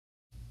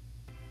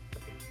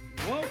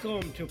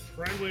Welcome to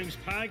PredWings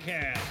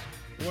podcast,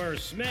 where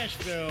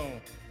Smashville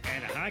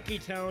and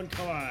Hockeytown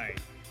collide.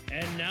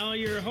 And now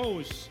your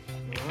hosts,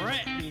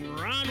 Rhett and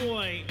Ron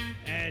White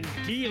and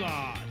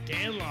D-Law,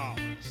 Dan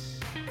Lawless.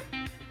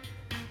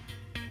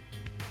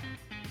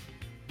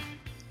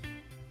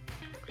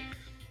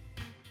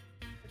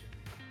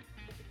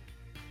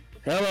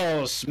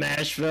 Hello,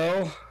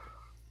 Smashville.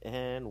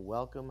 And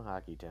welcome,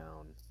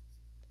 Hockeytown.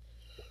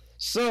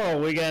 So,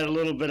 we got a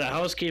little bit of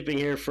housekeeping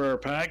here for our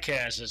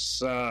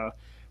podcast.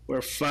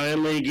 We're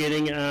finally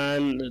getting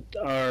on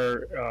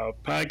our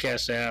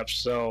podcast apps,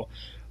 so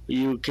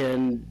you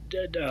can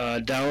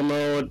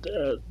download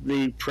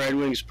the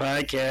PredWings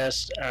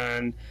podcast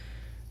on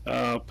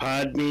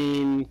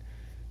Podbean,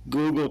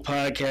 Google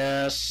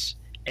Podcasts,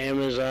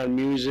 Amazon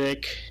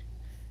Music,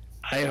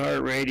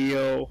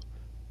 iHeartRadio,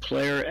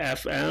 Player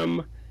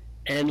FM,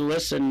 and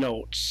Listen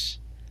Notes.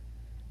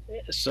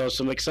 So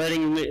some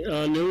exciting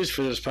news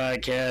for this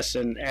podcast,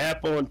 and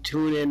Apple and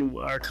TuneIn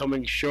are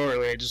coming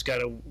shortly. I just got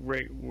to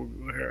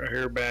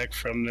hear back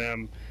from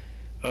them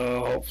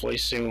hopefully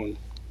soon.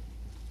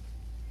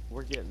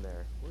 We're getting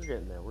there.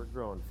 We're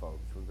growing, folks.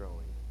 We're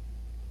growing.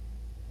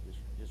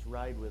 Just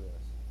ride with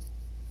us.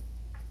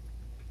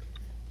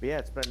 But yeah,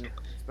 it's been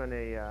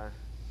a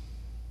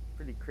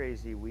pretty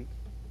crazy week,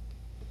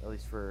 at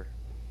least for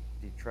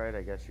Detroit,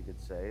 I guess you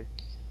could say.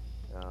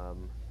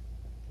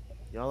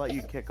 I'll let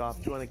you kick off.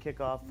 Do you want to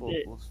kick off?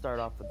 We'll start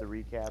off with the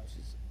recaps.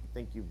 I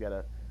think you've got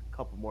a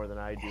couple more than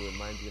I do, and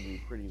mine's going to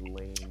be pretty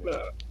lame and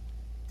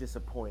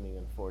disappointing,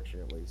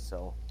 unfortunately.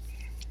 So,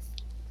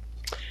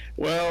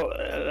 well,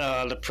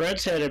 the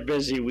Preds had a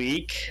busy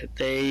week.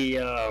 They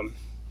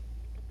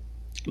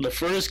the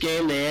first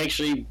game they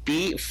actually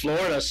beat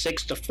Florida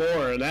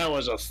 6-4, and that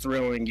was a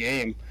thrilling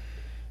game.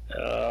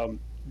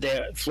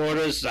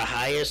 Florida's the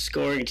highest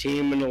scoring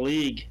team in the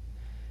league.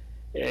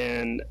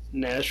 And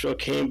Nashville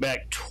came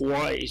back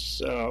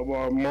twice,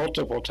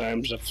 multiple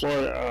times.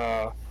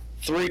 Florida,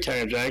 3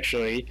 times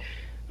actually.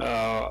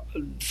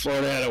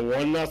 Florida had a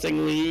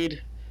 1-0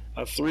 lead,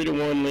 a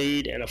 3-1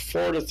 lead, and a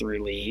 4-3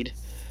 lead,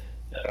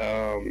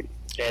 and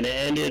it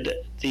ended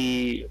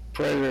the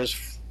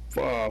Predators'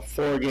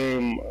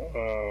 4-game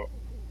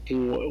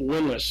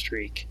winless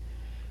streak.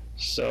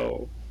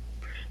 So,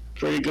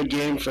 pretty good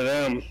game for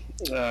them.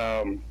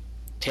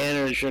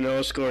 Tanner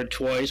Jeannot scored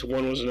twice.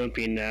 One was an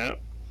empty net.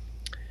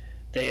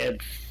 They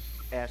had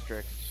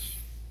asterisk.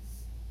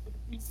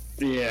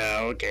 Yeah,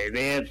 okay.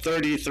 They had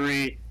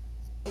 33.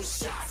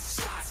 So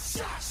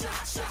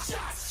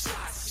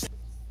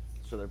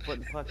they're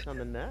putting pucks on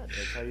the net.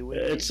 That's how you win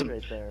games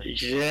right there.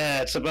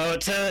 Yeah, it's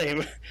about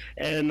time.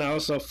 And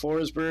also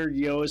Forsberg,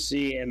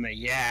 Yossi, and the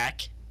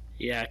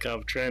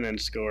Yakov Trenin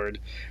scored,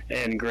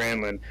 and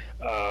Granlund.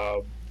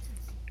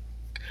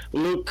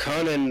 Luke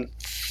Cunnin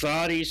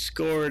thought he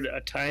scored a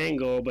tying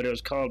goal, but it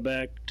was called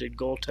back to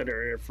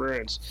goaltender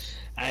interference.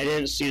 I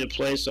didn't see the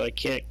play, so I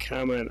can't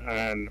comment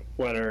on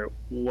whether it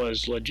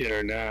was legit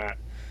or not.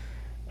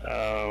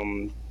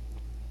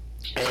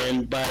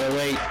 And by the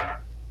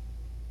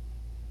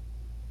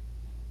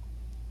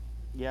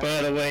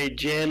way,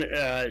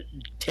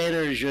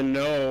 Tanner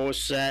Jeannot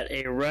set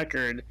a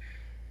record,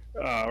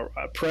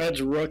 a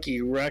Preds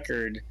rookie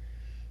record,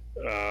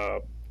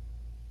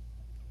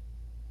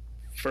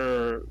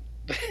 for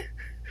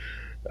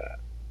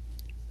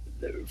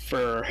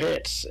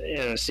hits in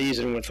a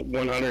season with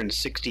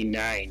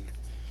 169.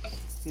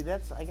 See,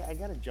 I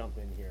got to jump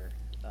in here,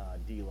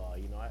 D-Law. I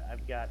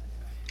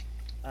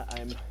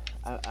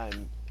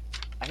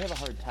have a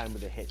hard time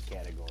with the hit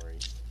category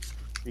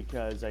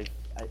because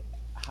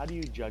how do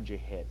you judge a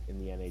hit in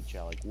the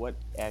NHL? Like, what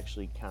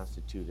actually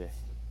constitutes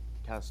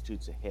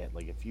a hit?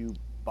 Like, if you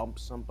bump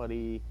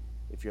somebody,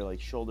 if you're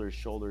like shoulder to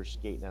shoulder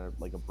skating on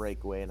like a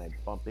breakaway and I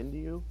bump into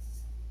you,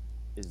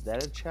 is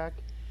that a check?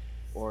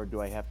 Or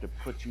do I have to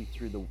put you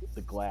through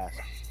the glass?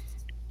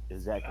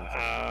 Is that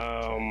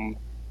considered?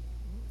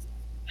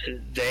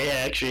 They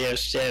actually have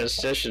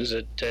statisticians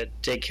that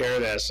take care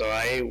of that. So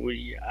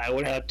we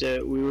would have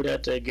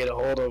to get a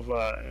hold of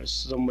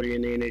somebody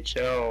in the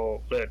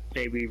NHL that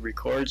maybe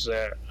records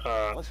that.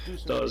 Let's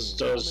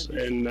do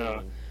some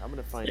I'm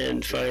gonna find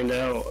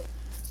out.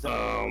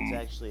 It's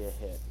actually a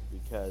hit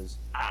because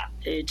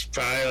it's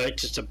probably like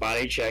just a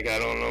body check. I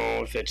don't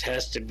know if it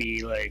has to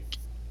be like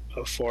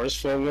a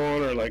forceful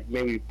one or like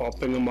maybe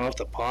bumping them off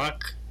the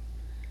puck.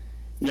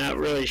 Not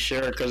really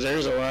sure because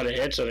there's a lot of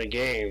hits in the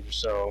game.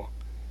 So,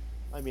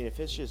 I mean, if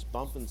it's just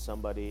bumping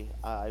somebody,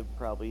 I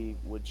probably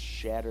would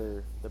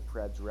shatter the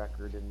Preds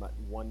record in my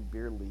one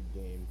beer league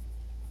game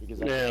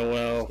because I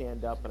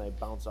stand up and I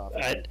bounce off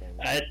everything.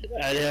 I'd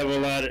have a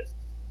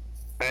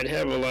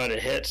lot of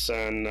hits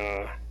on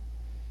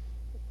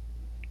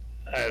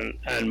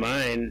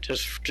mine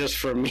just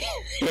for me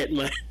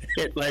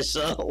hit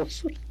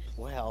myself.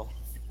 Well,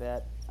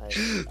 that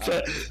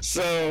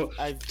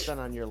I've been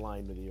on your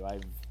line with you.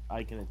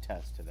 I can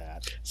attest to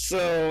that.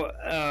 So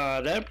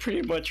that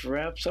pretty much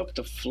wraps up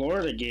the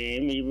Florida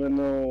game, even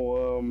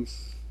though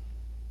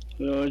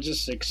it's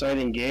just an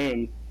exciting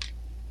game.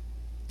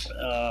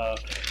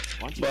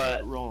 Why don't you keep it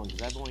But rolling?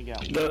 Because I've only got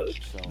one. the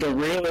So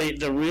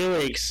the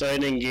really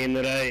exciting game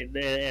that I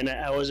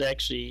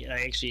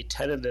actually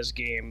attended this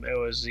game. It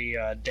was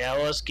the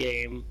Dallas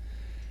game.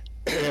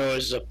 It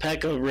was a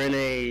Pekka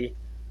Rinne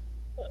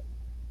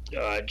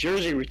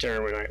jersey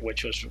return night,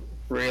 which was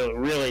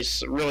really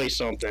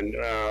something.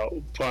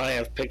 Probably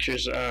have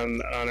pictures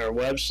on our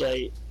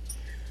website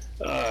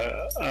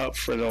up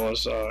for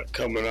those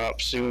coming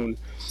up soon.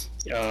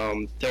 They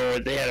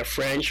had a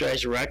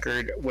franchise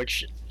record,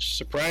 which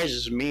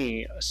surprises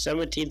me,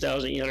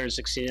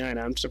 17,869.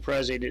 I'm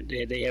surprised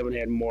they haven't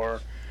had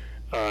more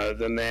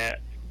than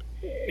that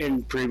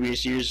in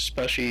previous years,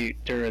 especially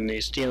during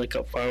the Stanley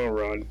Cup final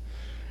run.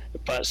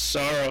 But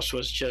Saros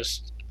was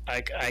just,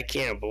 I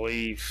can't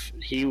believe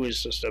he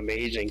was just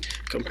amazing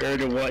compared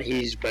to what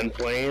he's been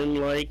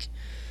playing like.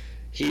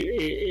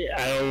 I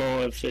don't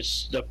know if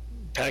it's that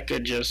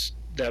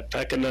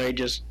Pekka Knight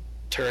just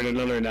turned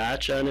another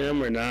notch on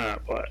him or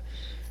not, but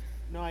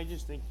no, I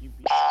just think you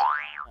beat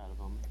out of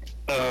him.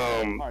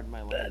 um, Pardon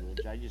my language.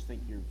 I just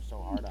think you're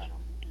so hard on him.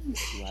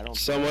 I don't.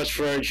 so much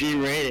for our G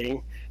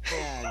rating.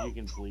 Yeah, you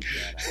can bleep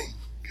that out.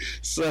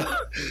 So,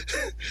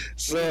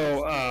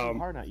 so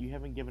hard on. You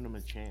haven't given him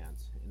a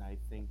chance, and I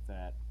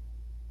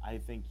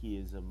think he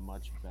is a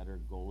much better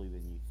goalie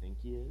than you think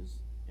he is,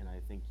 and I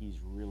think he's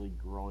really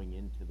growing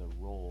into the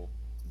role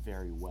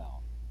very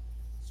well.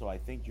 So I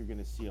think you're going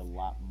to see a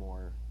lot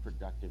more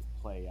productive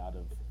play out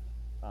of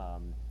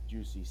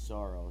Juicy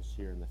Saros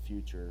here in the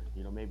future.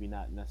 Maybe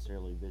not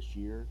necessarily this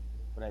year,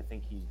 but I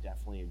think he's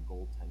definitely a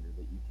goaltender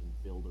that you can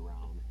build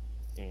around.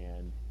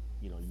 And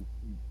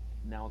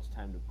now it's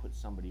time to put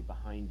somebody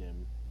behind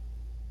him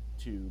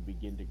to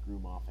begin to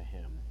groom off of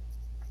him.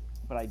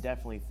 But I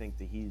definitely think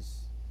that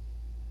he's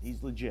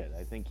legit.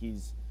 I think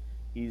he's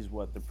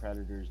what the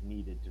Predators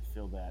needed to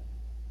fill that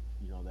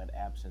that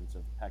absence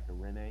of Pekka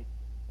Rinne.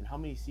 And how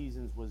many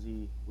seasons was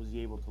he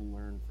able to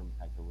learn from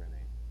Pekka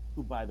Rinne?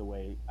 Who, by the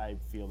way, I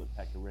feel that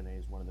Pekka Rinne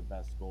is one of the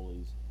best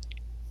goalies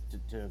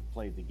to have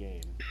played the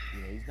game.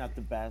 He's not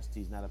the best.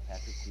 He's not a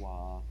Patrick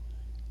Roy,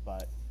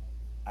 but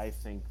I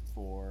think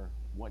for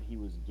what he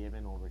was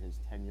given over his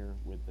tenure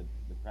with the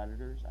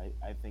Predators,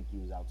 I think he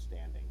was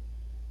outstanding.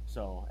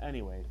 So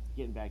anyway,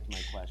 getting back to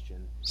my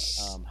question,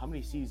 how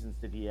many seasons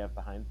did he have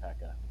behind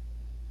Pekka?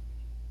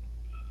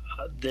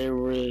 There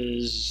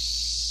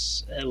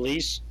was at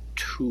least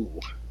 2.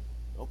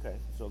 Okay,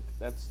 so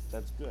that's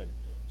good.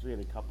 So he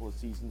had a couple of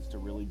seasons to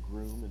really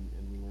groom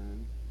and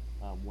learn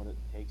what it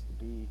takes to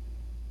be,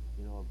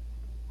 a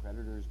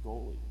Predators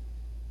goalie.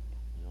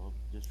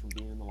 Just from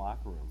being in the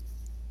locker room.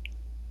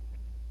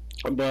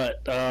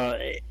 But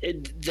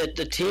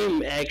the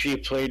team actually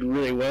played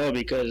really well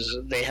because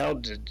they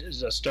held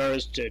the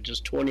Stars to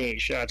just 28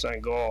 shots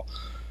on goal.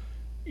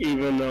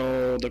 Even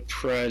though the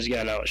Preds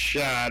got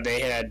outshot, they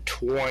had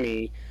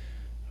 20.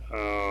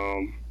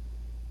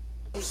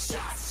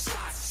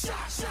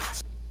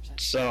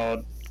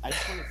 So I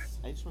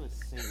just want to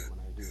sing it when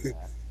I do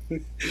that.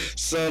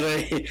 So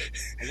I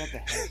got the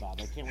head bob.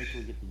 I can't wait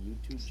till we get the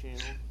YouTube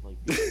channel. Like,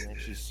 you can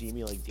actually see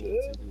me like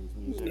dancing to his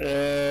music.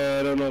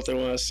 I don't know if they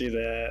want to see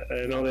that.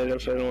 I know they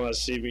definitely don't want to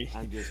see me.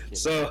 I'm just kidding.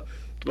 So,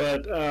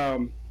 but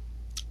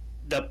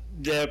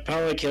the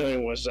power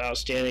killing was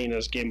outstanding in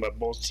this game by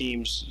both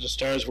teams. The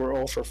Stars were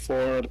 0 for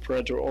 4. The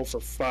Preds were 0 for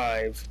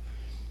 5.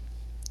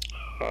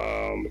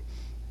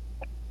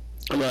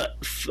 But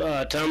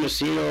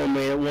Tomasino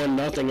made it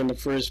 1-0 in the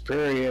first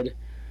period.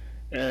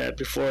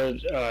 Before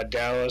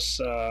Dallas,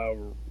 I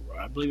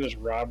believe it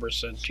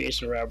was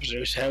Jason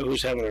Robertson,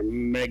 who's having a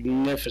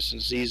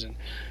magnificent season.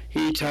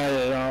 He tied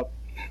it up,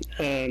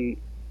 and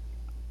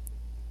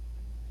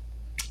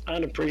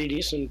on a pretty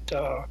decent.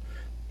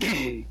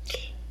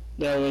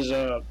 That was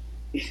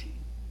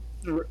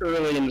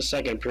early in the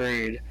second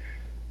period.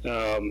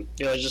 It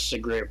was just a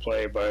great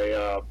play by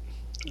I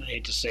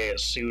hate to say it,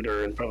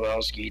 Suter and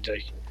Pavelski to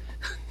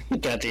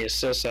got the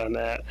assist on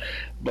that.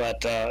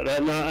 But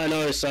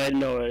another side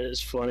note is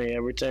funny.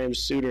 Every time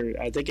Suter,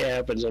 I think it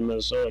happens in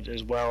Minnesota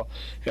as well,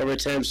 every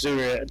time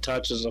Suter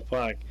touches the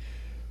puck,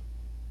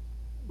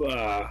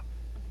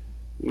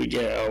 we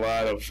get a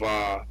lot of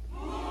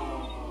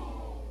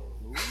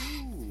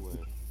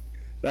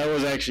that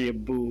was actually a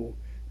boo.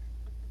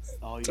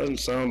 Oh, doesn't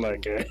sound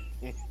like it.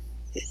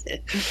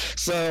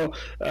 So,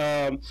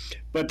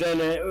 but then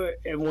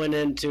it went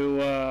into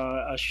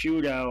a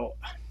shootout,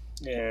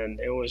 and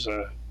it was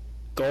a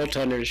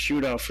goaltender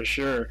shootout for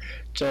sure.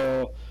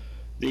 So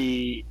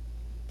the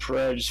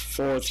Preds'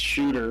 fourth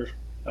shooter,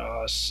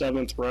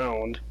 7th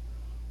round,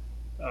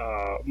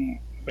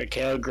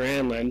 Mikael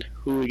Granlund,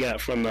 who we got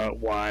from the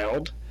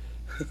Wild.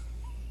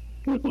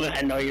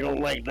 I know you don't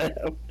like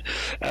them.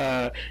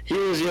 He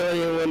was the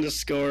only one to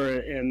score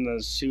in the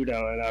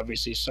shootout, and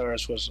obviously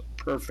Saros was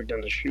perfect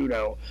in the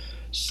shootout,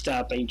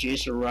 stopping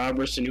Jason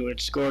Robertson, who had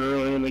scored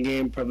earlier in the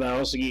game,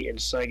 Pavelski,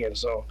 and Seguin,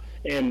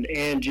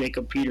 and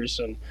Jacob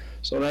Peterson.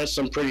 So that's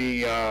some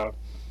pretty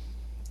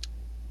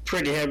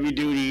heavy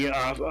duty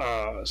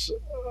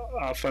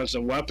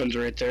offensive weapons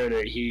right there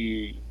that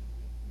he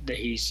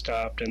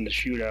stopped in the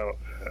shootout.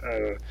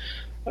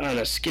 on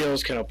a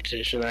skills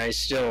competition. I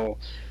still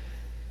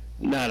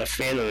not a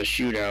fan of the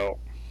shootout.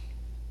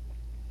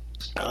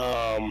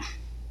 Um,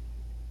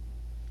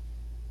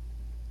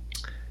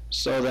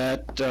 so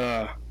that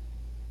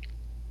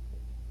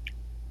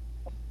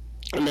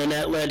and then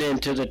that led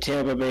into the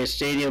Tampa Bay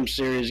Stadium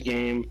Series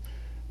game.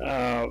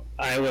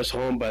 I was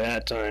home by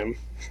that time,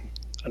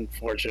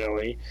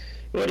 unfortunately.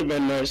 It would have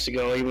been nice to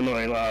go, even though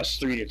I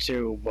lost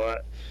 3-2.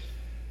 But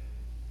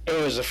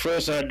it was the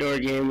first outdoor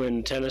game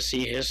in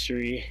Tennessee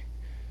history,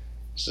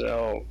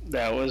 so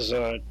that was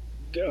that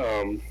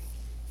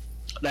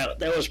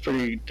was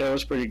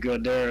pretty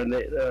good there. And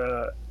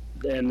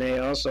they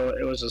also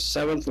it was the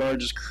seventh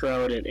largest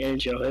crowd in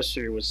NHL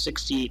history with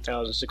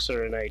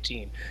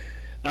 68,619.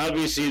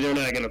 Obviously, they're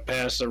not going to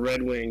pass the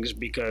Red Wings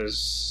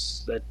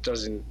because that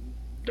doesn't.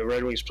 The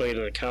Red Wings played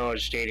in a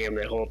college stadium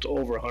that holds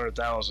over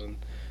 100,000,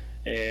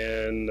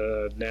 and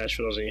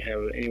Nashville doesn't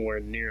have anywhere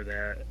near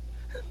that.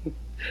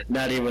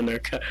 Not even their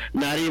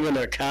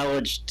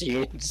college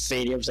team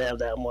stadiums have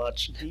that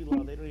much.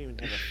 D-Law, they don't even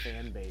have a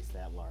fan base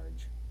that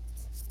large.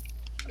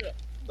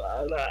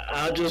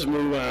 I'll just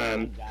move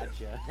on.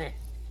 Gotcha.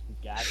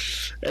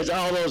 Gotcha. It's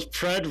all those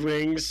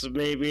PredWings,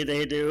 maybe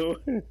they do.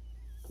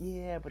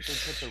 Yeah, but they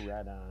put the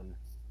red on.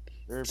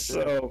 They're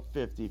So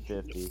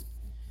 50-50.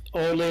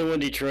 only when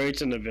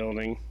Detroit's in the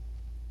building.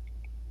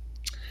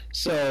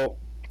 So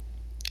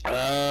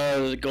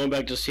going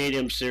back to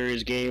Stadium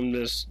Series game,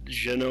 this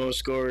Jeannot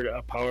scored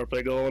a power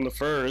play goal in the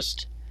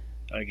first.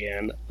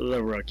 Again,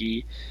 the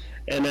rookie.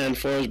 And then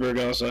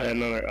Forsberg also had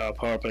another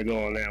power play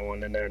goal in that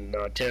one. And then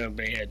Tampa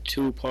Bay had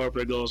two power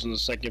play goals in the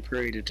second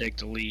period to take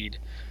the lead.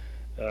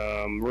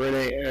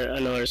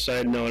 Another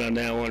side note on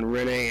that one,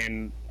 Rene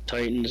and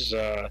Titans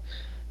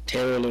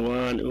Taylor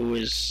Lewan, who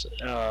is,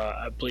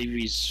 I believe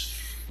he's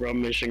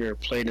from Michigan or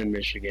played in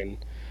Michigan,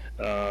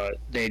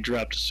 they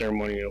dropped a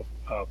ceremonial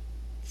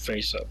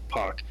face-up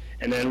puck.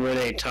 And then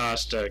Rene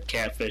tossed a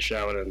catfish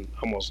out and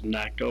almost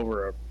knocked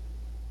over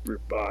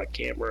a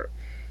camera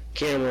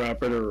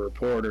operator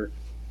reporter.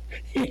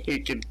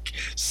 You could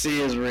see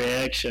his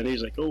reaction.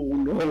 He's like, "Oh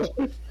no!"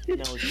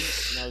 Now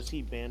is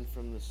he banned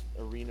from this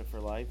arena for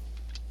life?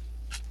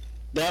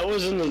 That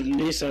was in the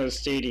Nissan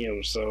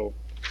Stadium, so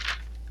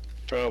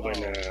probably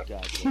not.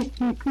 Gotcha.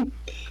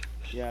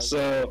 Yeah.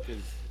 So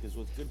because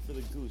what's good for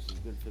the goose is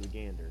good for the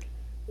gander.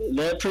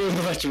 that pretty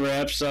much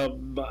wraps up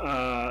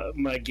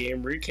my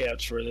game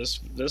recaps for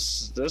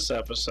this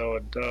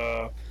episode.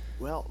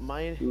 Well,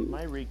 my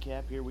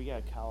recap here, we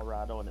got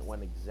Colorado, and it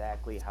went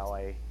exactly how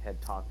I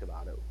had talked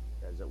about it,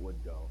 as it would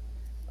go.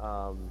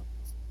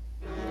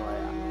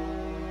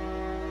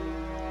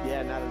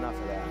 Yeah, not enough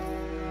of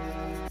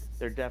that.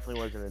 There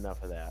definitely wasn't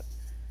enough of that.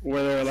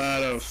 Were there a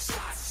lot of?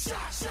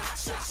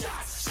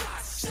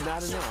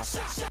 Not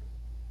enough.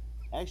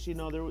 Actually,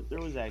 no, there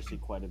was actually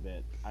quite a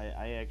bit.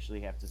 I actually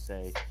have to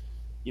say,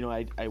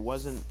 I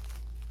wasn't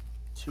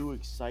too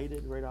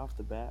excited right off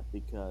the bat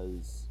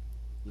because,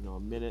 a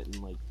minute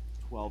and like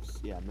 12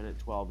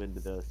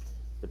 into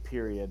the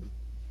period,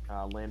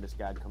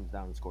 Landeskog comes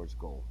down and scores a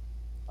goal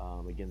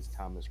against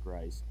Thomas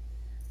Greiss.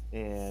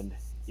 And,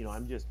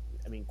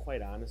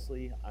 quite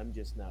honestly, I'm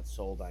just not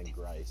sold on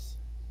Greiss.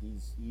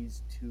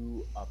 He's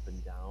too up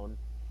and down.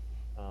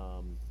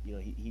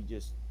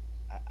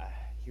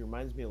 He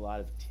reminds me a lot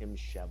of Tim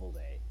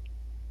Cheveldae.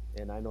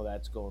 And I know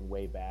that's going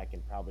way back,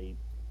 and probably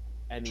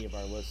any of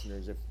our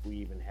listeners, if we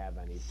even have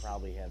any,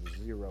 probably have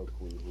zero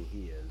clue who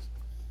he is.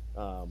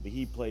 But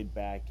he played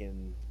back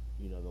in,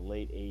 the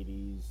late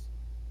 80s,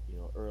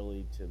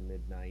 early to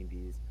mid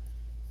 90s.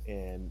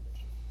 And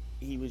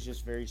he was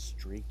just very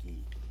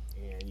streaky.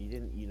 And you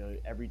didn't,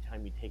 every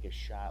time you take a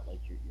shot, like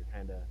you're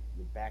kind of,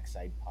 your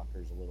backside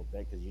puckers a little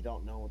bit because you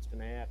don't know what's going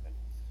to happen.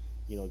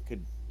 It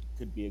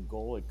could be a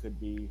goal. It could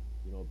be,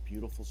 a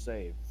beautiful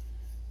save.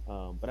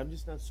 But I'm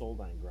just not sold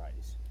on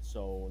Greiss.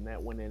 So when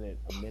that went in at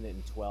a minute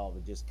and 12,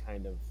 it just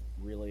kind of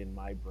really in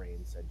my brain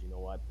said, you know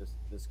what,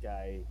 this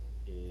guy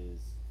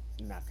is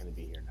not going to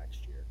be here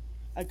next year.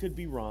 I could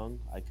be wrong.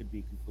 I could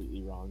be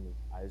completely wrong.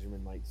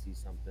 Yzerman might see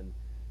something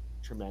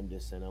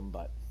tremendous in him.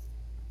 But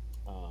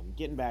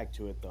getting back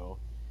to it, though,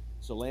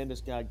 so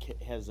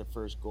Landeskog has the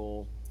first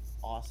goal.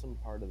 Awesome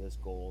part of this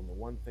goal. And the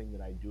one thing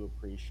that I do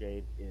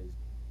appreciate is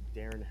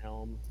Darren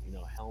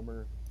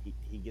Helmer,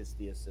 he gets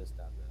the assist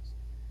on this.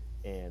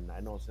 And I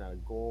know it's not a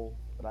goal,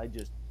 but I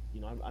just,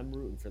 I'm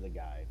rooting for the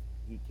guy.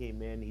 He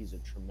came in. He's a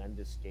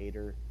tremendous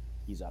skater.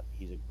 He's a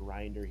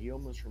grinder. He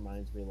almost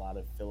reminds me a lot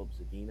of Philip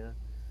Zadina.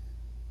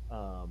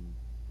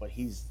 But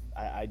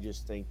I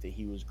just think that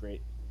he was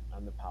great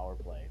on the power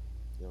play.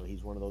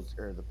 He's one of those,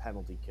 or the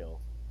penalty kill.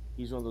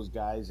 He's one of those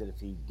guys that if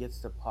he gets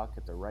the puck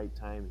at the right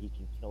time, he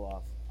can kill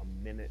off a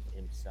minute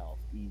himself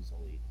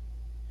easily.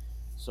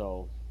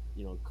 So,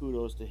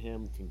 kudos to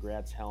him.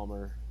 Congrats,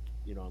 Helmer.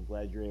 I'm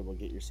glad you're able to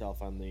get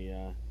yourself on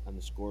the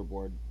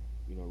scoreboard,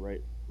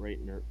 bright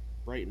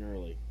and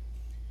early.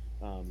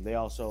 They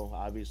also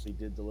obviously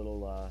did the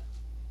little,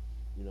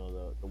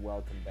 the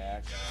welcome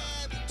back.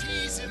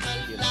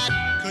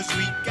 Cause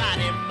we got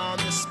him on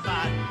the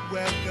spot.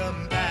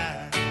 Welcome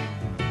back.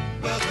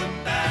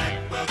 Welcome back.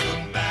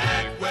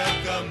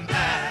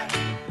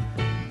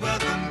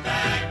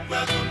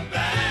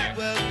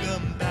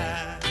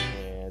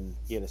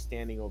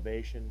 standing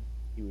ovation.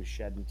 He was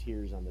shedding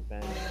tears on the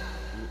bench.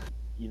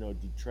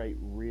 Detroit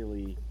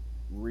really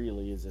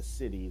is a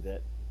city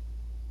that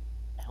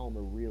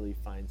Helmer really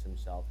finds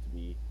himself to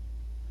be,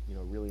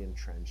 really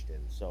entrenched in.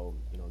 So,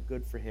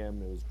 good for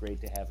him. It was great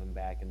to have him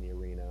back in the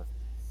arena.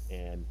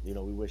 And, we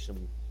wish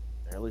him,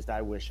 or at least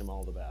I wish him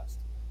all the best.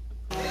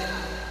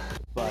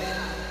 But,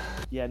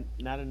 yeah,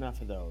 not enough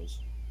of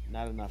those.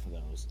 Not enough of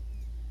those.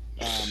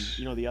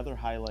 The other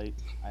highlight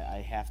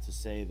I have to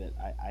say that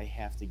I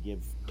have to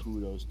give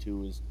kudos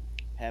to is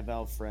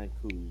Pavel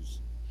Francouz.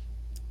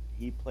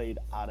 He played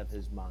out of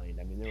his mind.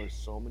 I mean, there were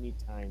so many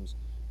times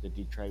that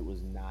Detroit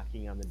was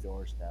knocking on the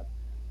doorstep,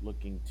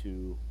 looking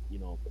to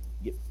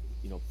get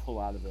pull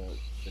out of the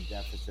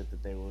deficit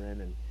that they were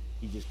in, and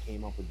he just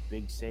came up with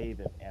big save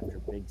after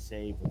big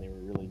save when they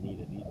were really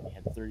needed. He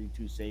had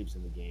 32 saves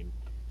in the game,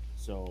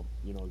 so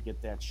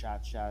get that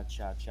shots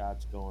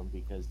going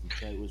because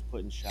Detroit was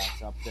putting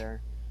shots up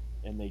there,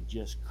 and they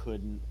just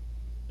couldn't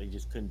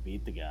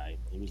beat the guy.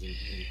 He was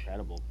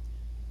incredible.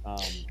 Um,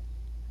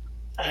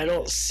 I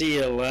don't see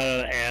a lot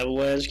of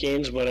Avalanche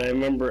games, but I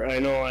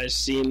know I've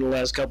seen the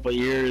last couple of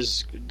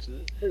years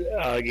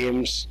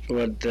games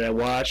when I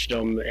watched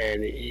them,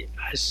 and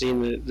I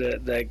seen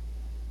that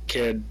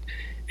kid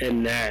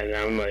in that, and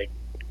I'm like,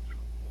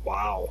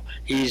 wow,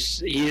 I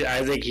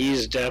think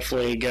he's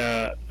definitely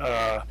got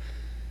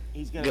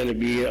going to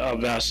be a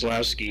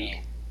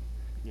Vasilevsky.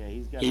 Yeah,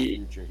 he's got a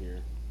future here.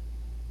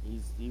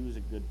 He was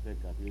a good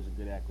pickup. He was a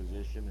good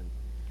acquisition, and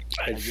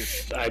I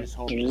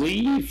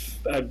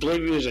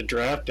believe he was a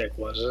draft pick,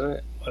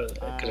 wasn't it?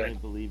 I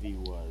believe he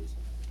was.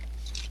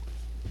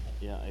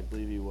 Yeah, I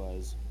believe he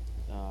was.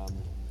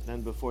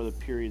 Then before the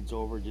period's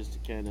over, just to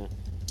kind of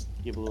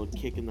give a little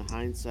kick in the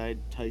hindsight,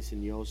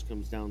 Tyson Yost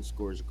comes down,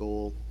 scores a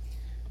goal.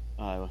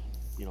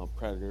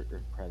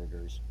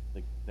 Predators,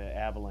 the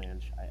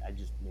Avalanche. I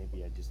just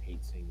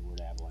hate saying the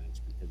word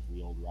Avalanche because of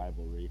the old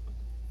rivalry.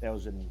 That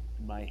was in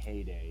my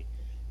heyday,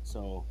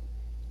 so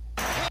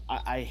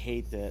I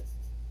hate that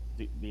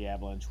the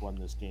Avalanche won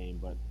this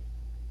game, but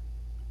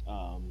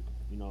um,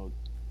 you know,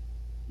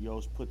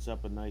 Yost puts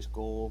up a nice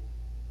goal,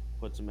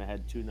 puts them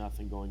ahead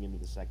 2-0 going into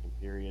the second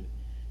period.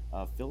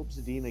 Philip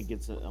Zadina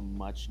gets a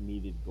much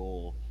needed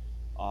goal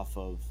off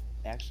of.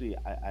 Actually,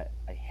 I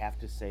have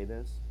to say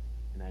this,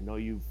 and I know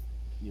you've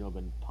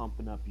been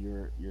pumping up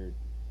your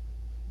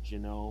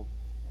Janot,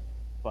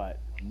 but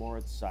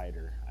Moritz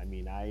Seider. I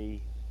mean,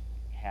 I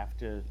have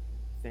to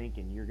think,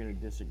 and you're going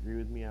to disagree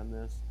with me on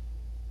this,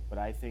 but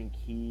I think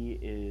he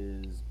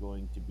is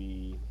going to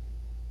be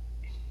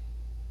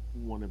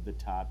one of the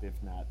top, if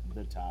not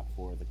the top,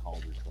 for the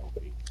Calder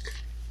Trophy.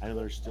 I know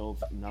there's still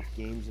enough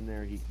games in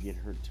there. He could get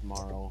hurt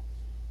tomorrow,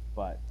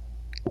 but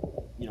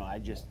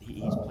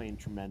he's playing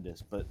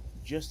tremendous. But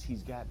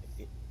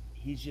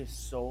he's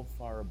just so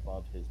far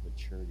above his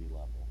maturity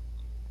level.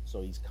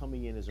 So he's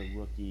coming in as a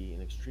rookie,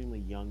 an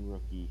extremely young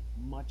rookie,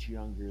 much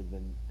younger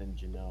than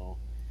Janot,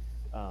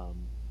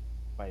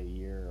 by a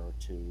year or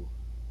two.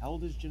 How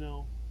old is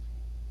Janot?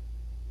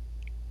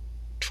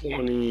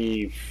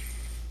 20.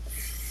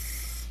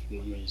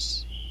 Let me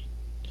see.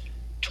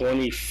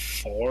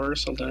 24 or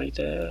something like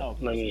that. Oh,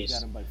 okay, so you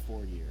got him by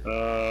 4 years.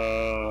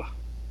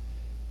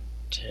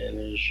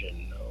 Tanner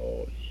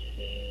Janot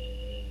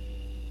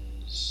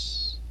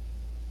is.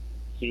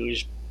 He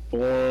was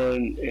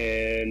born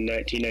in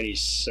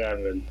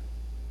 1997.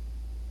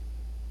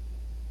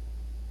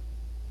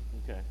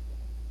 Okay.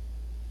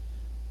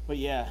 But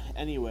yeah,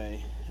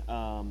 anyway.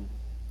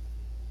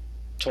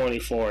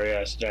 24,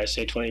 yes. Did I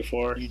say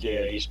 24? You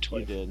did. Yeah, he's 24.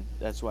 You did.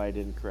 That's why I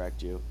didn't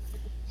correct you.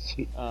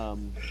 But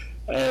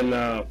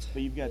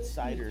you've got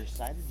Seider.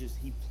 Seider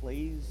he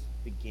plays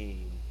the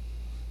game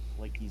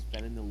like he's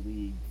been in the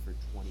league for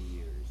 20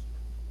 years,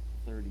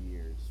 30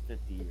 years,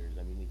 50 years.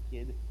 I mean, the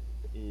kid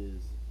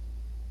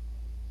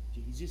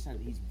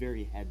he's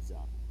very heads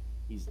up.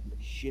 He's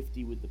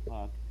shifty with the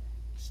puck,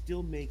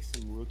 still makes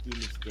some rookie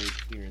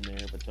mistakes here and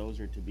there, but those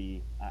are to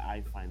be,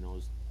 I find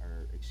those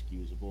are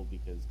excusable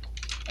because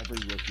every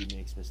rookie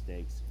makes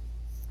mistakes.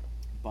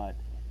 But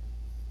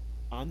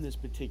on this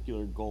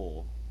particular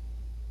goal,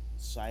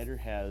 Seider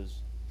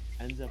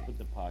ends up with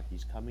the puck.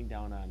 He's coming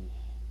down on,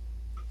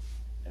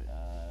 I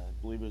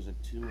believe it was a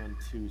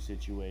 2-on-2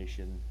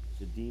 situation.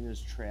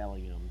 Zadina's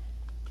trailing him.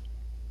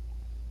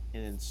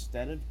 And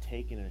instead of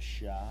taking a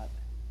shot,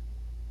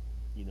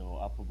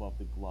 up above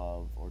the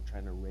glove or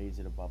trying to raise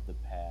it above the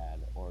pad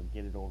or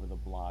get it over the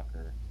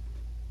blocker,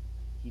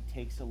 he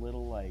takes a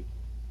little, I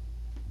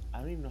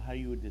don't even know how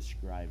you would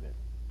describe it.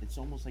 It's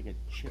almost like a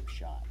chip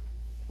shot,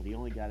 but he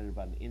only got it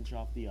about an inch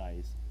off the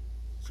ice,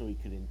 so he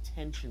could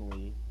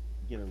intentionally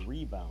get a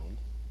rebound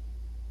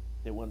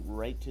that went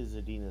right to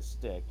Zadina's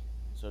stick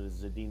so that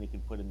Zadina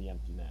could put in the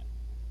empty net.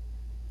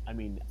 I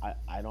mean,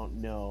 I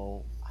don't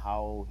know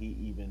how he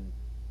even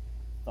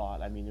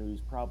thought. I mean, it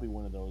was probably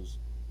one of those,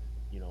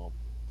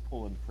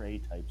 pull and pray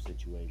type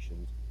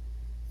situations,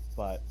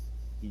 but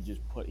he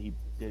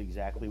did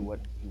exactly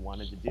what he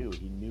wanted to do.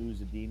 He knew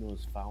Zadina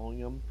was following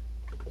him,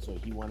 so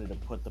he wanted to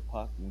put the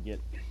puck and get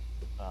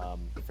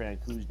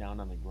Francouz down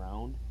on the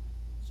ground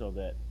so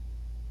that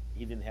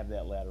he didn't have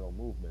that lateral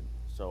movement.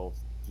 So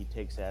he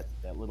takes that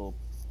little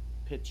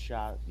pitch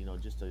shot,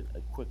 just a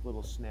quick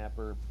little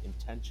snapper,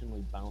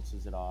 intentionally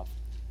bounces it off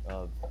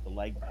of the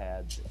leg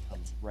pads. It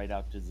comes right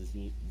out to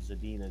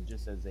Zadina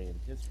just as they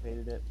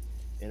anticipated it,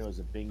 and it was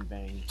a bing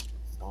bang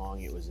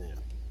bong. It was in.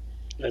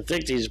 I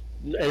think these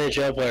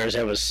NHL players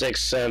have a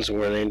sixth sense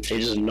where they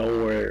just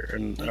know where,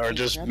 or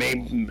just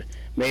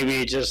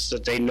maybe just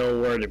that they know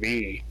where to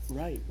be.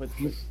 Right, but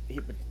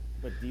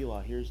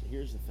D-Law, here's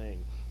the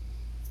thing.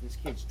 This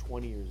kid's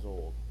 20 years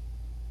old.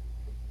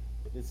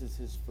 This is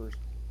his first,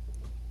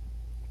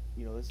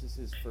 this is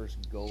his first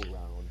go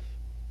round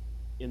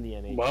in the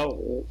NHL.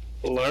 Well,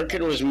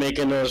 Larkin was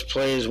making those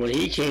plays when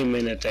he came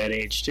in at that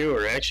age too,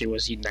 or actually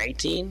was he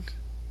 19?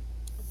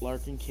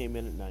 Larkin came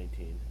in at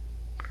 19.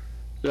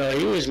 No,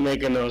 he was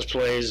making those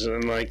plays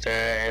and like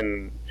that,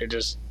 and it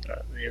just,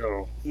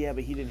 Yeah,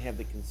 but he didn't have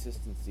the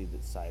consistency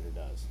that Seider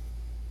does.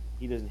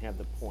 He doesn't have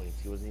the points.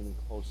 He wasn't even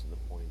close to the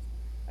points.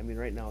 I mean,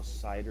 right now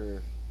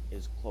Seider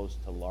is close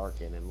to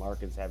Larkin, and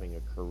Larkin's having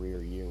a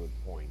career year with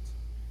points.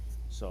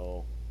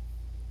 So,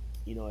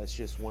 it's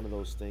just one of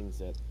those things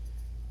that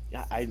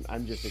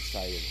I'm just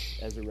excited.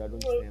 As a Red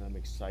Wings fan, I'm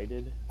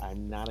excited.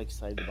 I'm not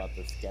excited about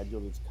the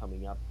schedule that's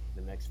coming up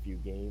the next few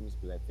games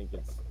because I think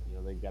it's,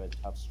 they've got a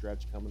tough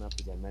stretch coming up,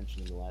 as I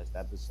mentioned in the last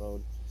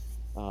episode.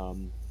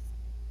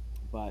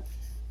 But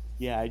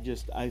yeah,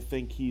 I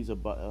think he's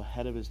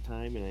ahead of his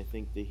time, and I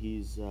think that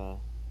he's, I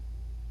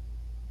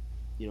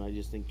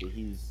just think that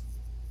he's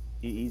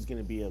going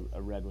to be a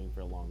Red Wing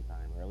for a long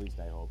time, or at least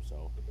I hope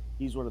so.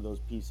 He's one of those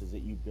pieces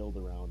that you build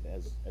around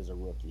as a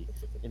rookie.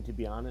 And to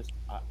be honest,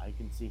 I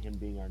can see him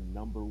being our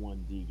number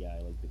one D guy,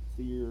 like the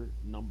clear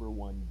number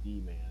one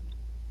D man,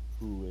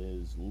 who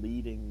is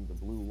leading the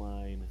blue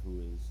line, who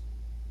is,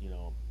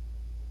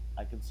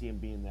 I can see him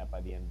being that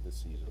by the end of the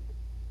season.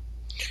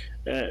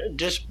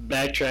 Just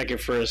backtracking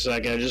for a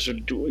second,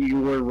 you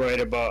were right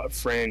about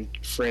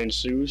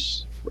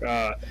Francouz.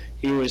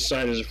 He was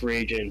signed as a free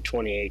agent in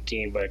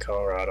 2018 by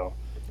Colorado.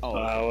 Oh,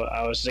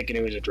 I was thinking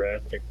he was a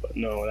draft pick, but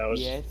no, that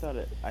was. Yeah,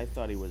 I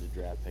thought he was a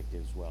draft pick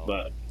as well.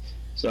 But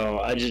so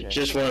I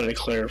just wanted to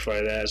clarify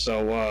that.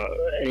 So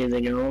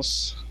anything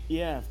else?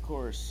 Yeah, of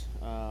course.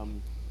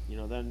 Then you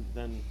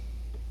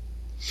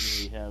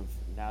have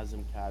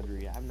Nazem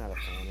Kadri. I'm not a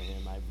fan of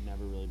him. I've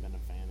never really been a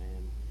fan of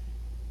him.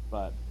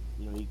 But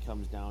he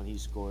comes down. He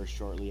scores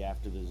shortly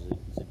after the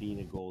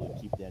Zadina goal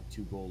to keep that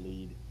 2-goal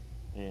lead.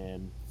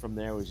 And from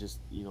there was just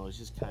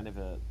kind of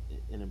an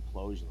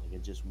implosion. Like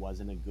it just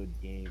wasn't a good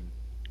game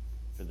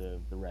for the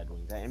Red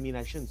Wings. I mean,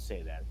 I shouldn't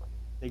say that.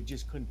 They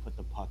just couldn't put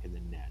the puck in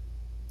the net.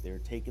 They were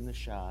taking the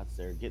shots.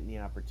 They were getting the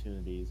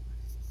opportunities,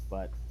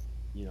 but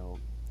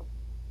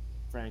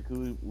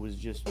Franco was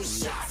just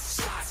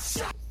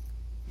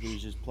he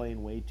was just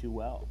playing way too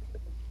well.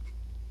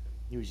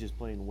 He was just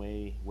playing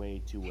way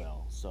too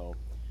well. So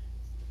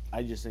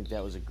I just think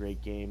that was a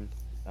great game.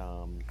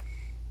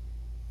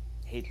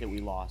 Hate that we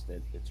lost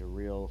it. It's a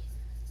real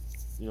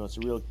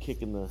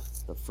kick in the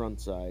front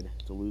side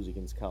to lose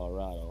against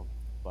Colorado,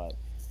 but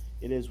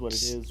it is what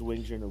it is.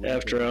 Wings are in a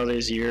after all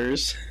these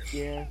years.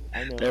 Yeah,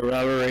 I know that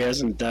rivalry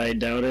hasn't died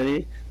down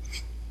any.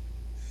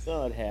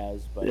 No, it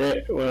has, but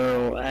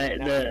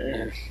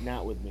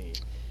not with me.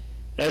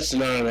 That's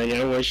another thing.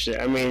 I wish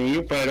that. I mean,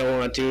 you probably don't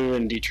want to,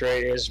 and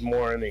Detroit is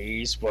more in the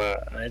East,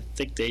 but I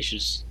think they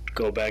should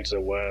go back to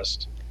the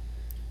West.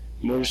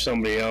 Move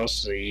somebody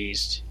else to the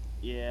East.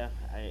 Yeah,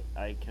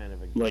 I kind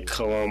of agree. Like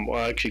Columbus.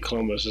 Well, actually,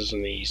 Columbus is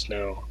in the East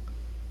now.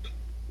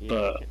 Yeah.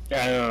 But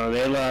I don't know.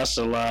 They lost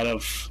a lot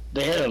of.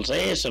 They had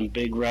some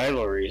big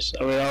rivalries.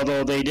 I mean,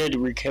 although they did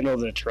rekindle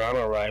the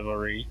Toronto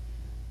rivalry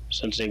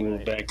since they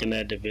moved back in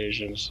that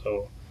division.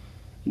 So,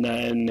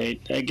 I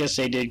guess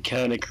they did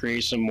kind of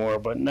create some more,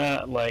 but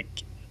not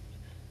like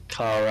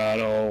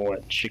Colorado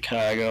and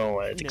Chicago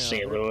and I think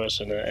St. Louis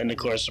and of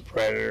course the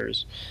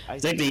Predators. I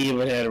think they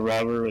even had a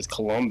rivalry with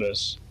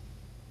Columbus.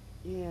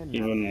 Yeah, not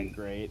that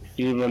great.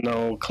 Even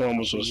though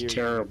Columbus was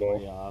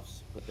terrible.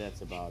 Playoffs, but that's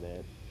about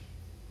it.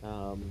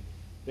 But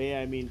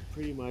yeah, I mean,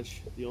 pretty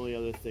much the only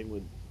other thing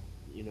with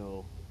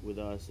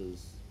us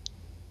is,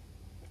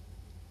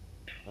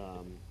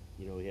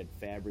 we had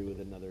Fabry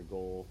with another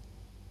goal.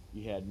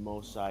 You had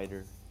Mo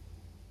Seider,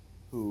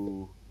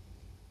 who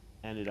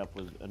ended up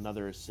with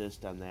another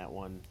assist on that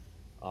one,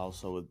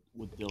 also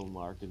with Dylan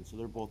Larkin. So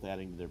they're both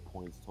adding to their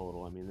points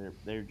total. I mean,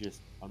 they're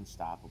just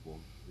unstoppable.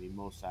 I mean,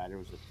 Mo Seider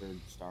was the third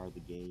star of the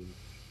game.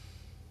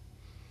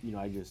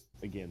 They're just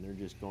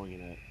going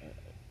in a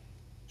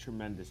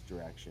tremendous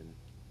direction.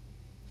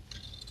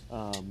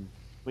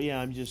 But yeah,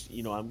 I'm just,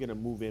 I'm going to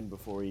move in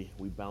before we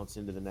bounce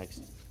into the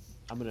next.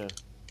 I'm going to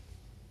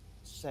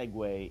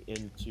segue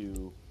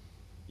into,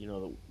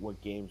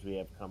 what games we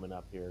have coming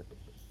up here.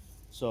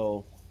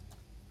 So,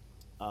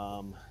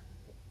 the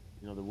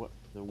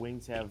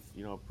Wings have,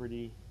 a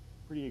pretty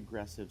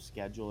aggressive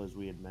schedule, as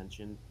we had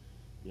mentioned.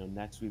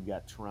 Next we've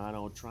got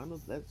Toronto.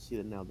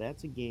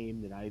 That's a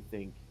game that I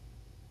think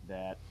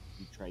that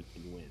Detroit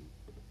can win.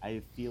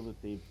 I feel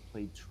that they've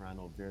played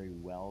Toronto very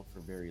well for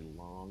very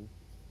long.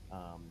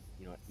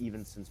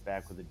 Even since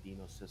back with the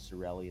Dino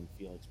Ciccarelli and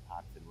Felix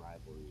Potvin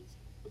rivalries.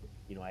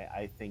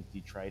 I think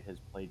Detroit has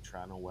played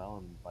Toronto well,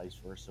 and vice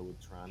versa with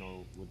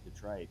Toronto with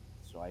Detroit.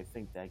 So I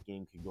think that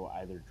game could go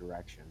either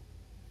direction.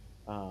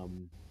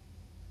 Um,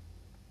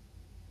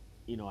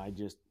 I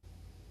just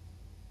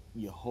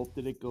you hope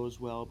that it goes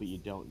well, but you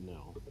don't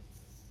know.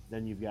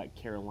 Then you've got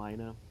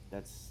Carolina.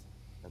 That's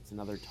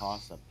another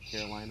toss up.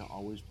 Carolina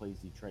always plays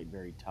Detroit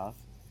very tough,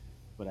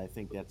 but I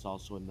think that's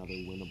also another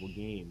winnable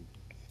game.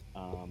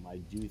 I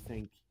do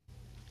think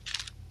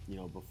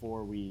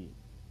before the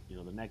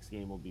next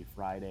game will be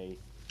Friday,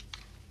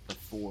 the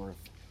 4th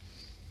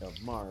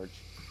of March.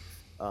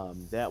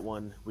 That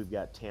one we've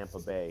got Tampa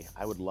Bay.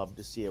 I would love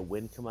to see a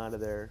win come out of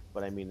there,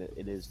 but I mean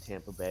it is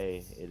Tampa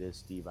Bay. It is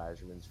Steve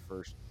Eiserman's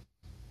first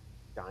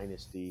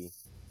dynasty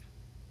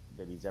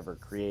that he's ever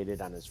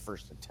created on his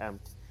first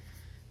attempt.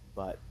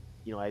 But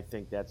I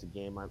think that's a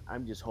game.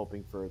 I'm just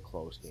hoping for a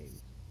close game.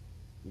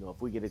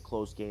 If we get a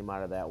close game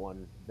out of that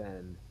one,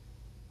 then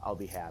I'll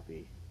be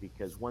happy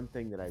because one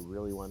thing that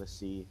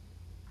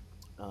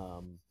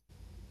um,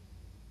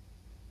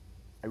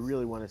 I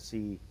really want to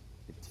see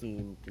the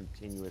team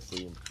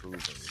continuously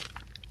improving.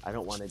 I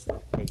don't want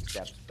to take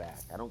steps back.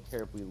 I don't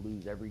care if we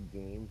lose every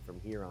game from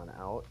here on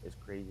out, as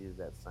crazy as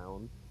that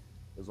sounds,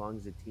 as long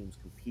as the team's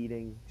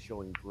competing,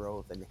 showing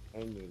growth, and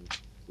hanging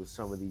with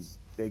some of these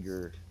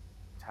bigger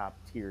top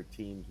tier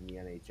teams in the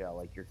NHL,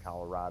 like your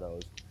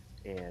Colorados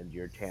and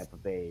your Tampa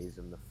Bays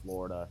and the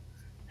Florida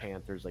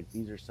Panthers. Like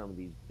these are some of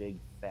these big,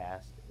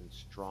 fast, and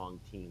strong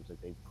teams.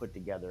 Like they've put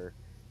together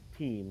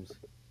teams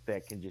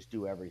that can just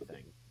do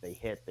everything. They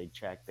hit, they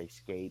check, they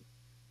skate.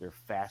 They're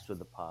fast with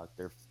the puck.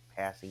 Their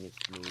passing is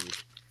smooth.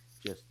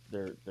 Just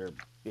they're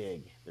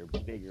big. They're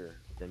bigger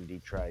than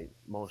Detroit.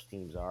 Most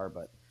teams are,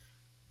 but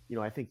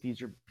I think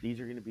these are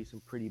going to be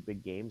some pretty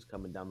big games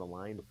coming down the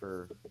line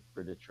for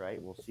Detroit.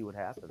 We'll see what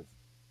happens.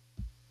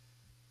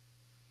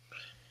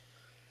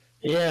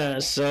 Yeah,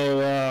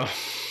 so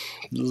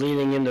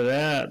leading into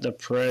that, the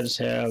Preds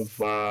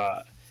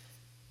have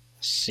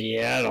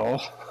Seattle,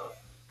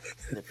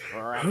 The who,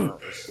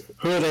 Predators.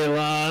 who they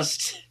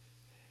lost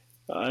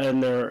in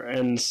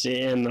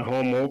the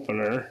home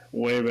opener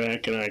way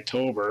back in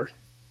October.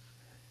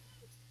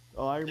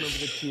 Oh, I remember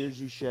the tears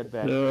you shed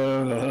back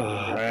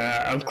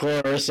Of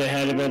course, it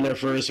had to been their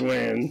first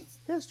win.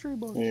 History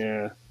books.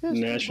 Yeah, History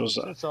Nationals.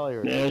 books. That's all I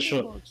heard.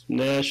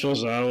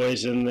 Nationals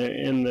always in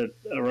the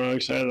wrong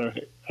side of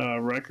the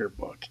record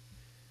book.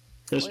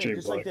 History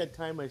just book. like that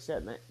time I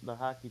sat in the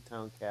Hockey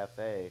Town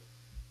Cafe,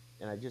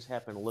 and I just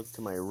happened to look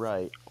to my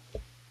right,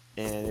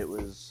 and it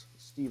was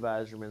Steve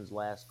Eiserman's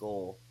last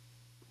goal,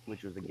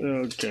 which was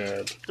against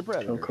the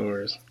Predators. Of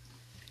course.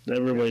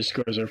 Everybody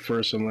scores their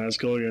first and last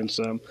goal against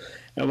them.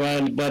 But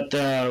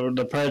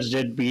the Preds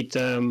did beat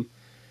them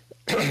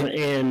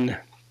in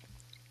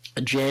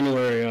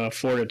January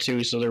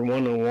 4-2, so they're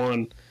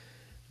 1-1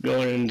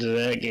 going into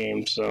that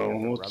game.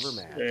 So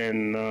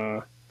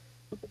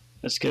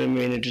that's going to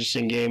be an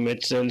interesting game.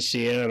 It's in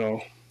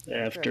Seattle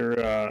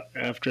after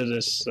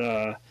this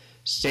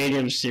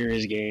Stadium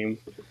Series game.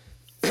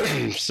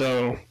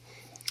 So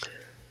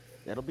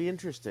that'll be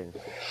interesting.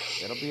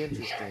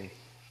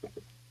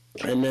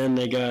 And then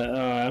they got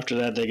after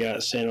that they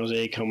got San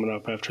Jose coming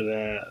up after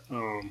that.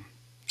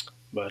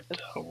 But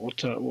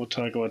we'll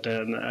talk about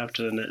that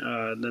after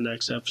the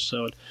next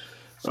episode.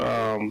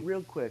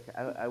 Real quick,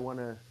 I want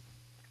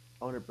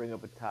to bring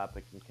up a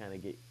topic and kind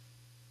of get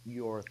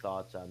your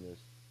thoughts on this.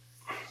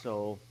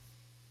 So,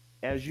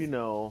 as you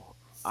know,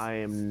 I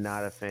am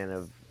not a fan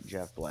of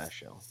Jeff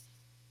Blashill.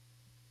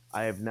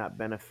 I have not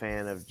been a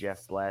fan of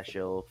Jeff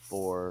Blashill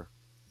for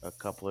a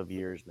couple of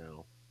years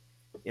now,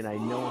 and I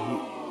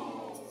know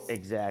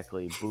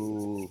exactly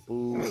boo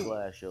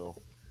Blashill.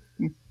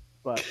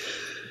 But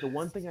the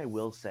one thing I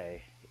will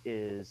say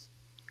is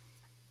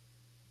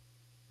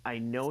I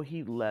know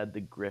he led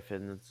the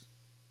Griffins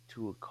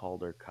to a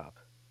Calder Cup.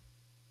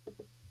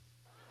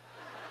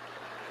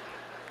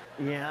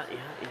 Yeah.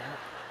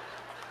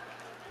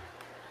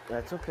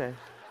 That's okay.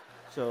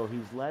 So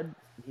he's led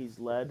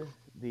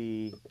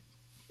the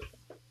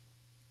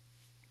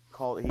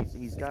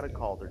he's got a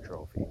Calder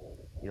trophy.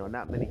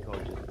 Not many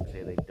coaches can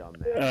say they've done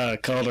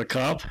that. Calder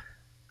Cup?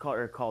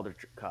 Calder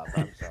Cup,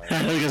 I'm sorry.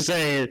 I was going to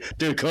say,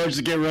 do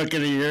coaches get Rookie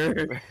of the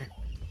Year?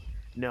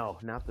 No,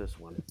 not this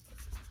one.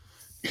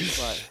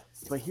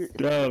 But here...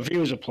 if he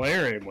was a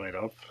player, he might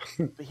have.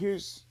 But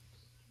here's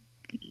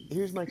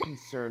my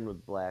concern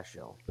with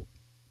Blashill.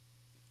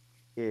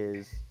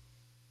 Is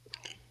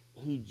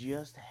he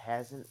just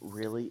hasn't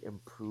really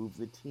improved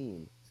the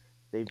team.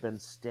 They've been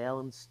stale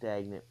and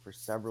stagnant for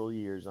several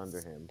years under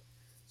him.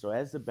 So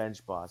as the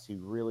bench boss, he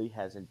really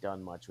hasn't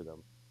done much with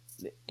them.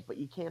 But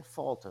you can't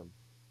fault him.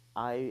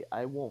 I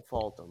won't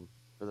fault him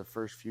for the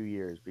first few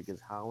years because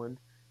Holland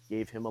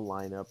gave him a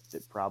lineup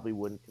that probably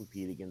wouldn't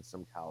compete against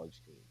some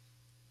college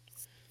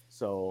teams.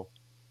 So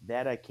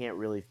that I can't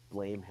really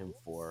blame him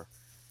for.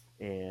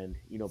 And,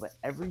 but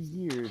every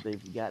year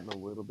they've gotten a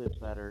little bit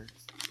better.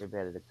 They've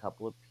added a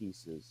couple of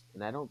pieces.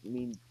 And I don't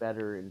mean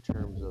better in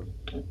terms of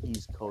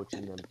he's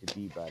coaching them to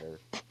be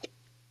better,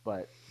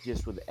 but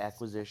just with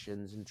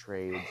acquisitions and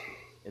trades.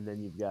 And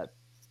then you've got,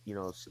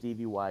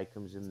 Stevie Y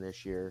comes in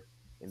this year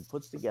and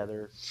puts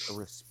together a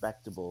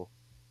respectable,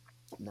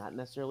 not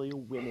necessarily a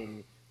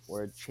winning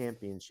or a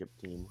championship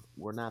team.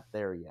 We're not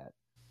there yet.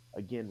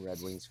 Again, Red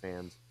Wings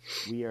fans,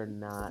 we are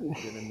not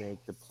going to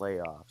make the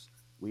playoffs.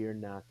 We are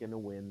not going to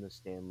win the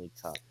Stanley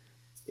Cup.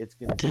 It's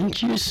going to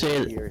Didn't you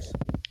say years.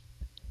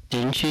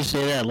 Didn't you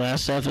say that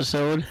last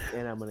episode?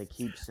 And I'm going to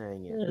keep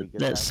saying it.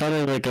 That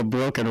sounded like a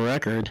broken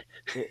record.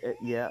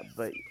 Yeah,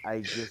 but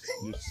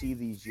you see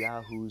these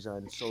yahoos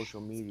on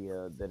social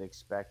media that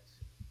expect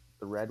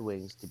the Red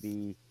Wings to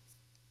be,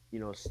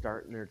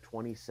 starting their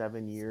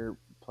 27-year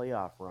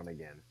playoff run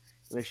again.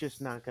 And it's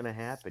just not going to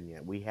happen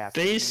yet. We have.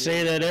 They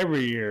say that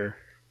every year.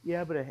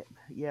 Yeah, but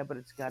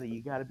it's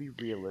you got to be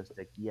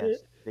realistic. Yes,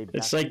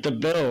 it's like the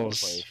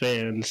Bills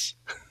fans.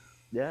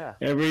 Yeah.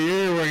 Every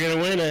year we're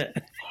gonna win it,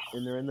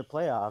 and they're in the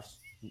playoffs.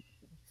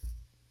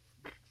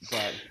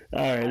 But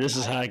all right, this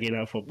is hockey,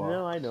 not football.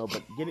 No, I know,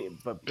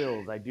 but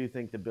Bills. I do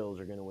think the Bills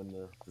are gonna win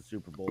the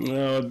Super Bowl.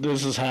 No,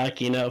 this is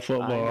hockey, not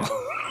football.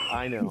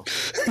 I know.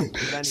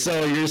 Anyway.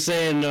 So you're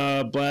saying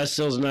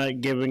Blasthill's not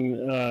giving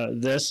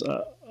this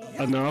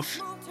enough?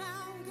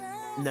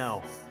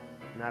 No,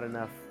 not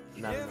enough.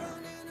 Not enough.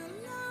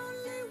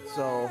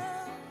 So,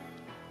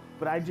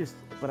 but I just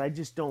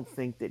don't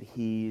think that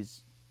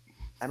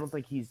I don't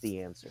think he's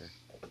the answer.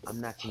 I'm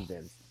not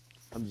convinced.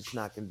 I'm just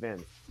not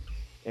convinced.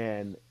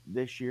 And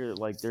this year,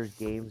 there's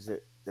games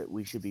that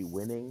we should be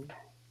winning,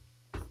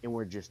 and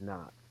we're just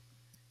not.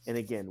 And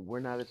again, we're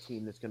not a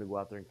team that's going to go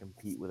out there and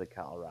compete with a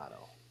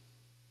Colorado.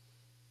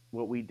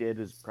 What we did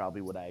is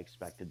probably what I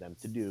expected them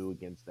to do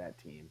against that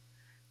team.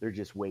 They're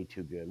just way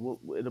too good.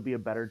 It'll be a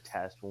better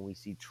test when we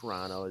see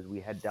Toronto as we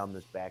head down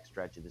this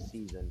backstretch of the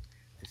season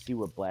to see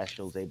what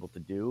Blashill's able to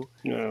do.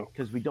 Yeah.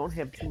 Because we don't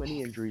have too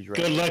many injuries right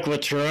Good luck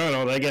with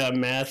Toronto. They got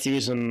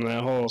Matthews and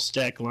that whole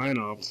stack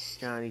lineup.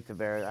 Johnny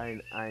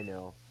Tavares, I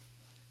know.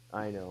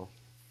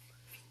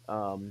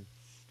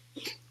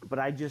 But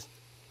I'm just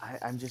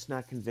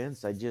not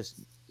convinced.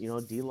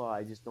 D-Law,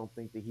 I just don't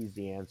think that he's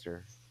the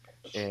answer.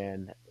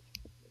 And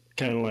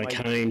kind of like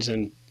Hines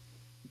and.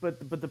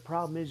 But the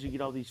problem is, you get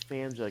all these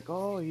fans like,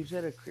 oh, he's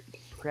had a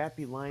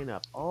crappy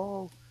lineup.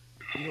 Oh,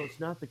 it's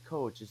not the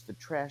coach; it's the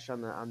trash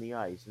on the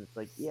ice. And it's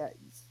like, yeah,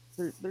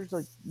 there's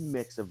a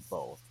mix of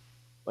both.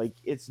 Like,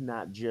 it's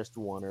not just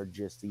one or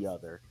just the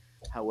other.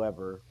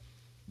 However,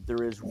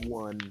 there is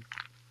one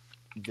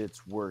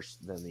that's worse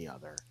than the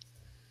other.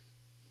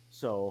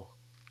 So,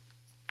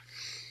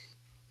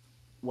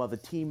 while the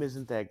team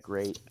isn't that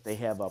great, they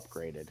have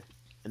upgraded,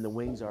 and the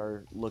Wings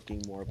are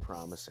looking more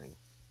promising.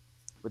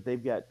 But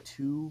they've got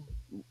two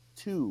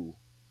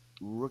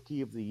Rookie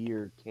of the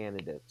Year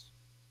candidates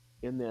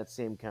in that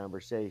same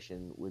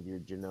conversation with your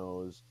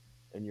Janots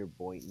and your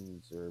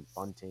Boytons or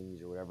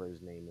Buntings or whatever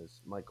his name is,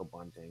 Michael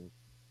Bunting.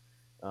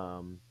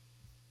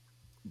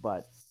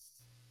 But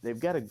they've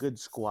got a good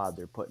squad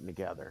they're putting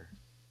together.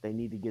 They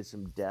need to get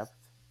some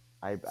depth.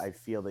 I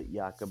feel that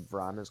Jakob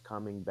Vrana is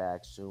coming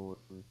back soon.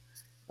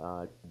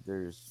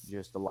 There's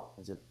just a lot.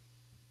 I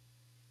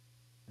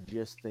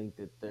just think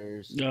that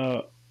there's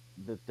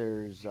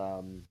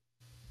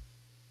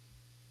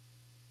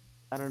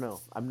I don't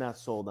know. I'm not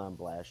sold on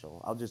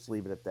Blashill. I'll just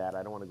leave it at that.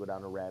 I don't want to go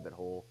down a rabbit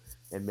hole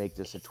and make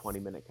this a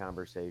 20-minute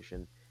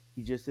conversation.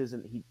 He just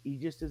isn't. He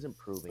just isn't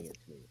proving it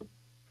to me.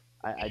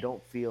 I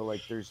don't feel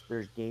like there's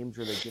games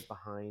where they get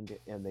behind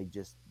and they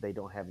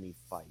don't have any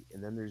fight,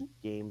 and then there's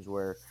games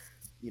where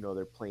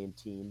they're playing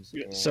teams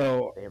and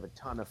they have a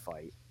ton of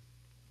fight.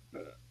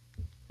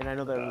 And I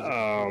know that was an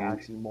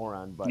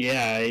oxymoron, but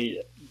yeah,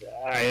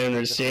 I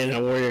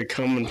understand where you're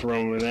coming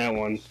from with that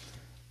one.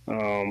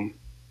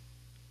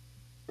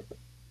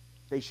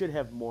 They should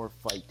have more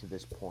fight to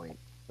this point.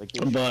 Like, they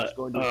should just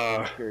go into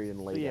a period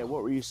and lay down. Yeah,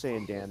 what were you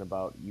saying, Dan?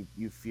 About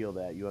you feel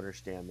that, you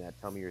understand that?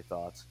 Tell me your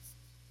thoughts.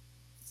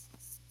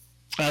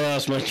 I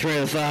lost my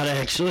train of thought,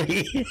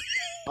 actually.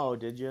 Oh,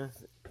 did you?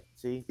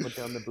 See, put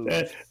down the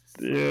booze.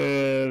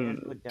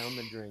 Put down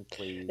the drink,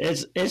 please.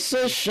 It's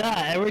so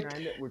shot.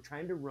 We're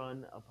trying to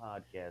run a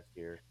podcast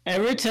here.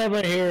 Every time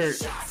I hear,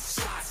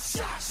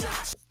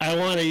 I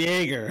want a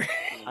Jaeger.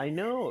 I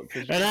know,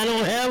 and I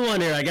don't have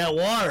one here. I got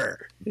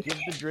water. Give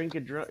the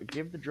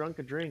drunk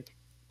a drink.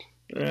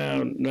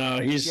 No,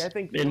 he's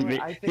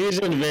he's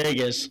in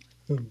Vegas.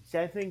 See,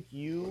 I think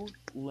you,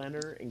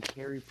 Leonard, and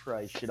Carey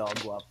Price should all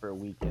go out for a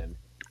weekend.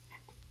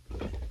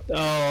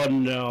 Oh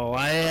no!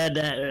 I had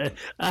that.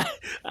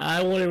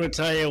 I won't even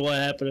tell you what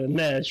happened in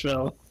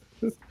Nashville.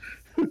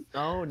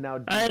 Oh,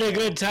 now I had a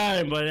good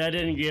time, but I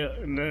didn't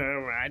get.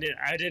 No, I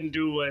didn't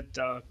do what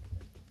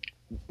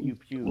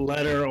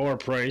Letter or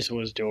Price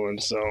was doing.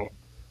 So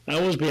I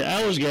was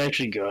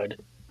actually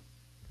good.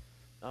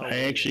 Oh,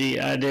 I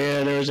did.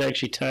 There was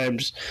actually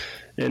times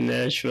in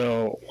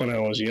Nashville when I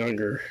was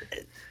younger.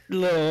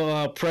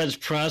 little Preds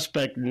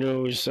prospect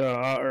news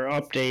or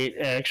update,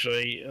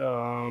 actually.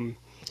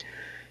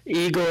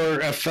 Igor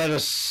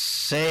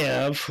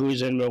Afetasev,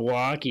 who's in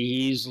Milwaukee,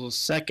 he's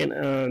second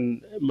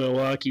on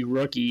Milwaukee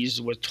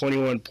rookies with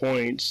 21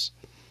 points.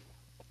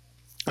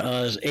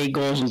 8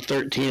 goals and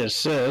 13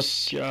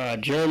 assists.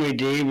 Jeremy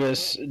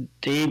Davies,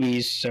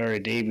 he's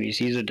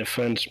a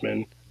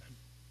defenseman,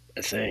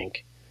 I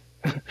think.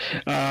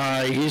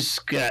 He's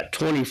got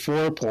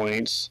 24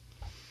 points.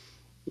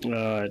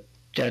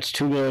 That's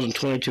 2 goals and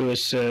 22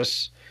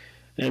 assists.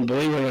 And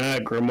believe it or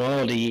not,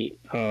 Grimaldi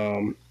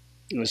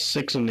was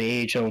 6th in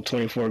the AHL with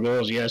 24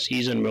 goals. Yes,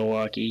 he's in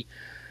Milwaukee.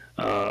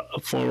 A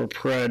former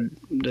Pred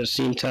that's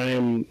seen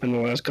time in the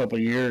last couple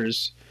of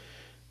years.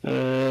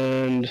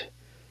 And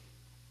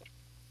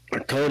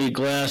Cody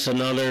Glass,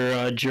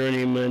 another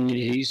journeyman,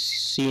 he's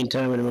seen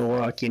time in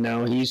Milwaukee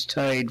now. He's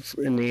tied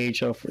in the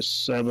AHL for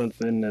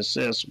 7th in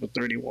assists with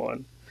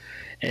 31.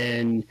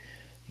 And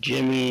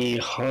Jimmy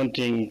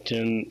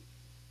Huntington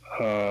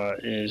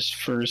is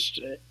first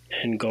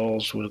in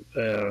goals with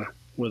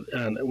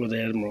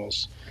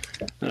Admirals.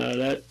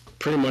 That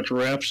pretty much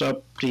wraps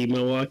up the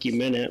Milwaukee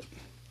Minute.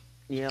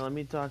 Yeah, let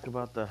me talk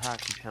about the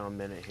Hockey Town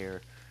Minute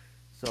here.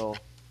 So,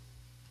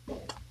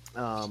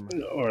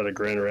 or the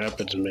Grand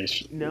Rapids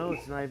Mission. No,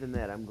 it's not even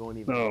that. I'm going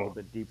even a little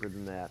bit deeper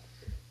than that.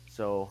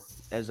 So,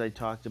 as I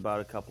talked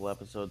about a couple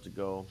episodes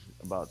ago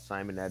about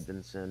Simon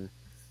Edvinsson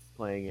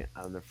playing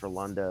on the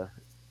Frölunda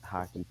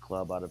Hockey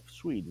Club out of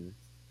Sweden,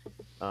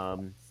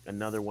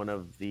 another one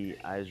of the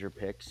Iser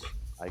picks,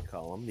 I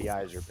call him the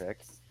Iser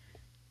pick.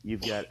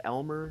 You've got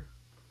Elmer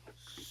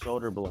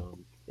Soderblom,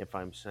 if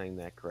I'm saying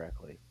that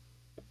correctly.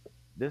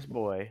 This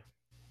boy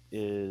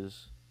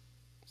is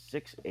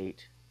 6'8",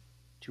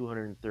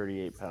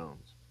 238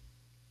 pounds.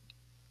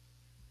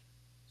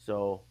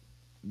 So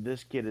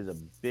this kid is a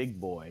big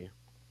boy,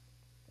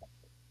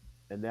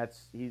 and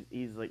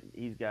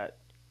he's got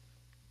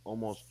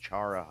almost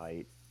Chara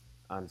height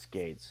on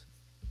skates.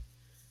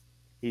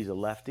 He's a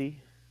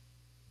lefty.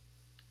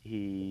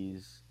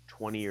 He's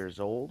 20 years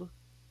old,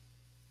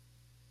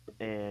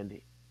 and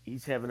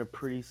he's having a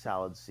pretty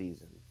solid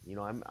season. You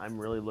know, I'm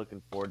really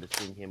looking forward to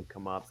seeing him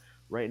come up.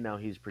 Right now,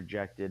 he's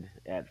projected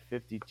at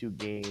 52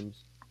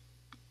 games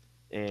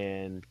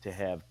and to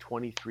have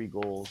 23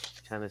 goals,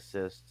 10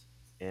 assists,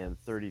 and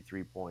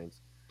 33 points,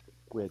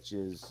 which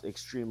is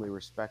extremely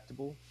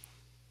respectable,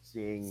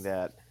 seeing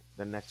that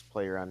the next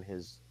player on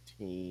his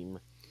team,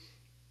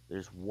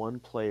 there's one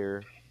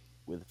player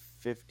with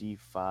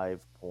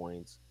 55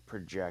 points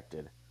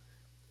projected.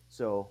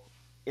 So,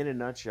 in a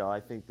nutshell, I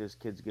think this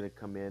kid's going to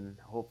come in.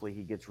 Hopefully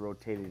he gets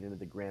rotated into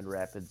the Grand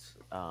Rapids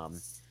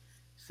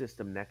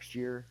system next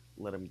year,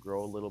 let him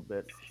grow a little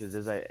bit, because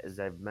as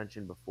I've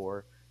mentioned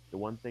before, the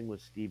one thing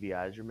with Stevie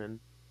Yzerman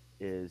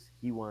is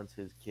he wants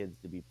his kids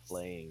to be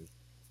playing.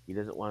 He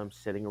doesn't want them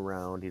sitting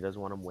around. He doesn't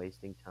want them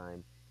wasting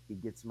time. He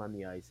gets them on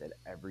the ice at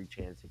every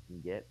chance he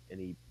can get, and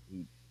he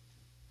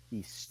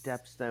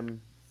steps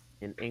them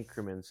in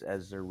increments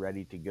as they're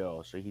ready to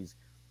go. So it's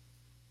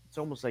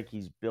almost like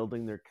he's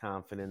building their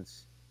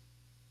confidence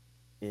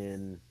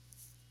in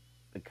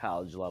the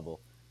college level.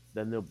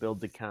 Then they'll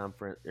build the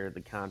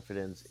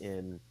confidence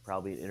in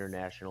probably an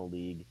international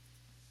league,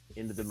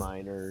 into the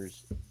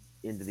minors,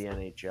 into the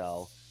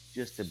NHL,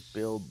 just to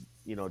build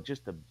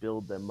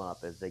them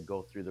up as they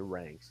go through the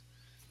ranks.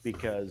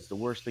 Because the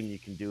worst thing you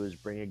can do is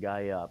bring a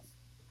guy up,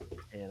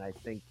 and I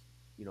think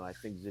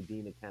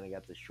Zadina kind of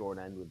got the short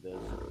end with this.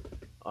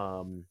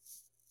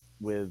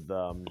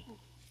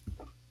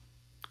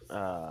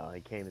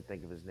 I can't even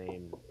think of his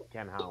name,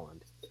 Ken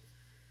Holland.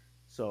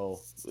 So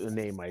the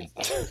name I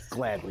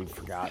gladly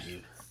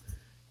forgotten,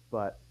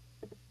 but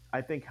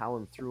I think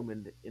Holland threw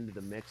him into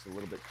the mix a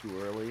little bit too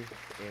early,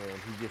 and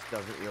he just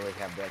doesn't really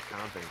have that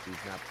confidence.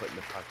 He's not putting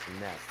the puck in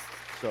net.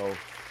 So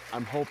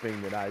I'm hoping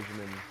that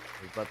Yzerman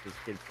has let this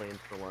kid play in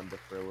Frölunda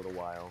for a little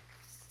while,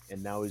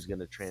 and now he's going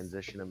to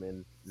transition him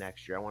in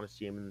next year. I want to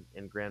see him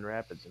in Grand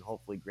Rapids, and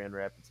hopefully Grand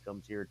Rapids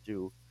comes here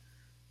too,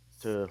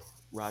 to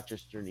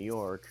Rochester, New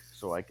York,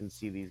 so I can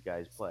see these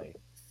guys play.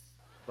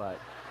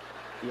 But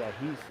yeah,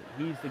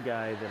 he's the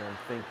guy that I'm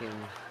thinking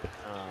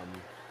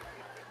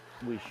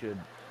we should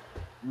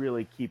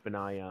really keep an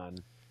eye on,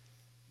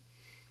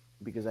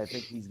 because I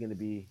think he's going to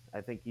be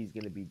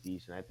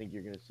decent. I think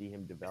you're going to see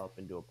him develop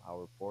into a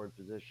power forward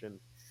position.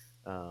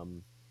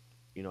 I'm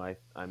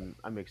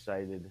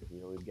excited. You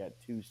know, we've got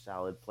two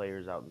solid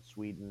players out in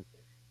Sweden,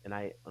 and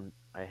I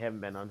haven't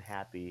been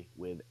unhappy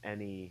with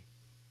any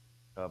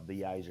of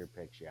the Yzer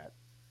picks yet.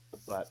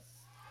 But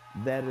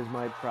that is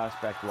my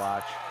prospect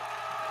watch.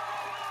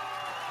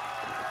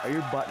 Are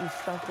your buttons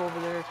stuck over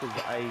there?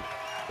 Because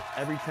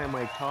every time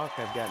I talk,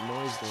 I've got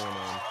noise going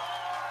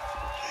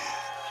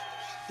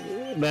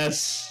on.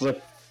 That's the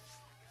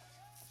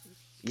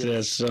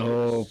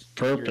whole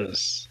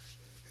purpose.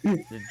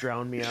 To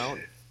drown me out?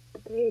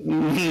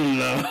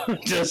 No,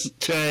 just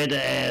trying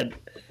to add.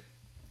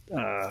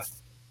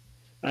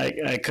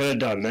 I could have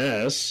done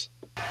this.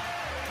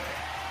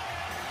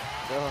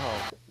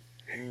 Oh.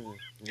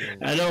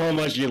 I know how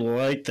much you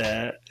like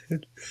that.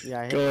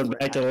 Yeah, I haven't. Going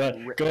back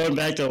to going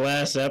back to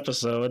last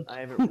episode. I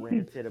haven't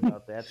ranted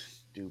about that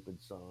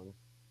stupid song.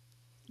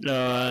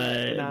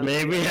 And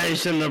Maybe I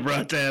shouldn't have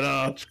brought that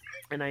up.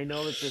 and I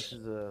know that this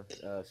is a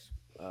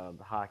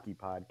hockey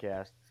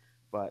podcast,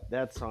 but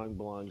that song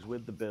belongs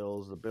with the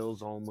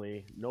Bills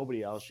only.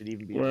 Nobody else should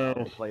even be allowed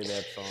to play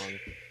that song.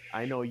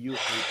 I know you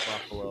hate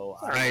Buffalo.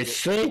 I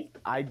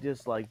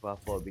dislike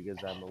Buffalo because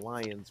I'm a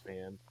Lions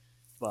fan,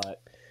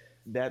 but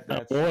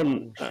that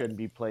song shouldn't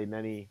be played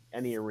in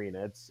any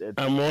arena.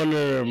 I'm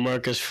wondering if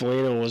Marcus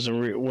Foligno was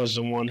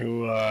the one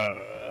who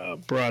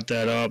brought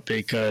that up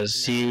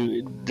because they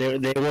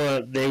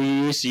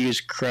used to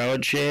use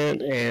crowd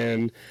chant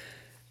and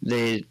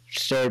they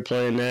started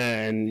playing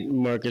that and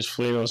Marcus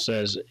Foligno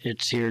says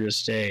it's here to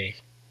stay,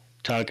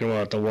 talking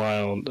about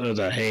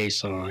the Hay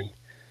song,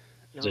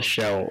 the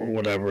shout or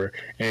whatever,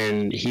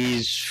 and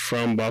he's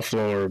from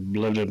Buffalo or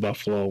lived in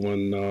Buffalo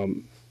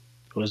when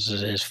was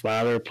his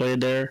father played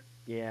there.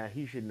 Yeah,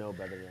 he should know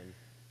better than.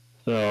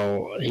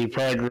 So he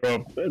probably grew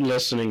up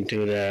listening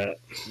to that.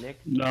 Nick?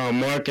 No,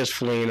 Marcus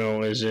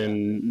Foligno is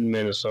in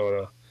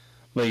Minnesota.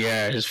 But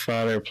yeah, his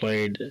father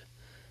played.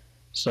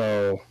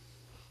 So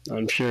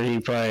I'm sure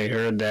he probably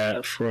heard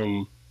that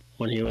from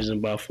when he was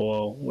in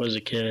Buffalo as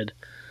a kid.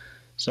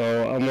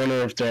 So I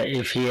wonder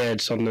if he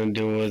had something to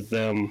do with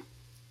them.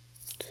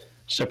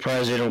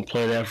 Surprised they don't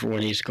play that for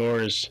when he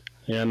scores.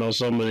 Yeah, I know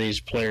some of these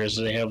players,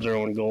 they have their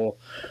own goal.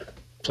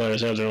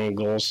 Players have their own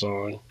goal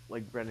song.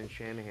 Like Brendan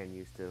Shanahan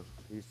used to.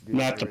 He used to do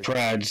Not the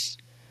Preds.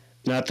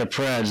 Not the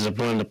Preds.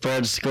 When the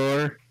Preds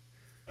score.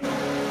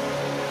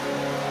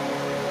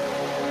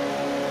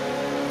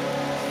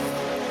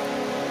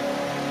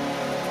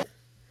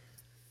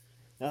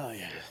 Oh,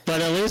 yeah.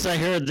 But at least I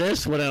heard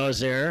this when I was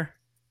there.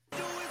 You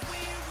know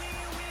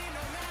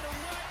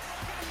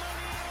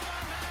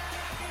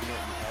what you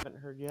haven't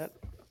heard yet?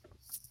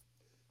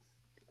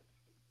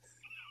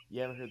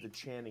 You haven't heard the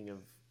chanting of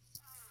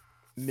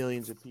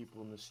millions of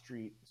people in the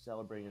street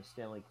celebrating a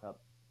Stanley Cup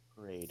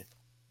parade.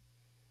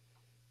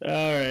 All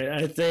right,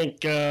 I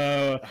think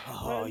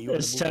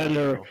it's time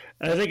to.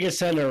 I think it's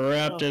time to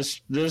wrap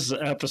this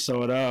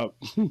episode up.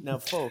 Now,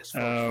 folks,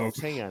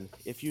 hang on.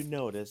 If you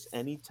notice,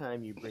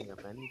 anytime you bring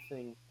up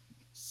anything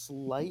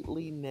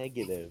slightly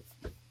negative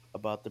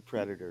about the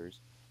Predators,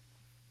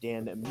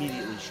 Dan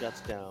immediately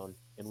shuts down,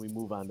 and we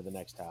move on to the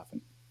next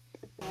topic.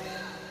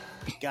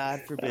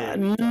 God forbid.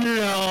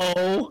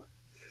 No.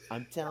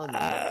 I'm telling you.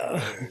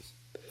 I'm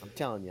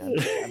telling you.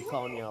 I'm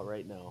calling you out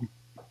right now.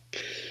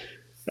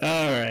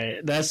 All right,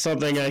 that's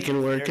something I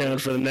can work on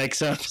for the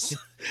next episode.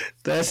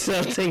 That's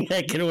something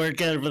I can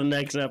work on for the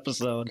next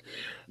episode.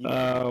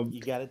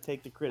 You got to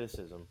take the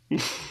criticism.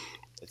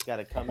 It's got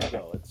to come and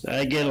go.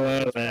 I get a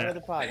lot of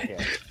that. Part of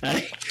the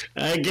podcast.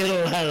 I get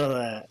a lot of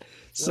that.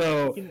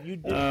 So you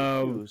did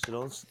too,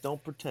 so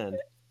don't pretend.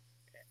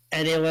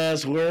 Any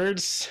last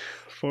words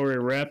before we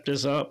wrap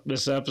this up?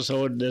 This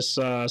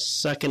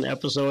second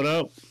episode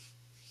up.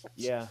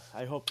 Yeah,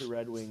 I hope the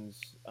Red Wings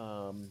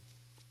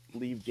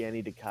leave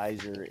Danny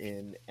DeKeyser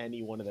in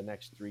any one of the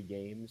next 3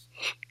 games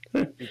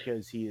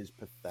because he is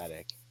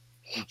pathetic.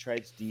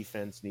 Detroit's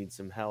defense needs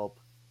some help,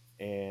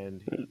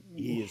 and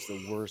he is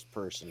the worst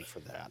person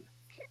for that.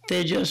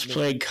 They just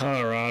played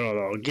Colorado,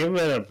 though. Give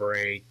it a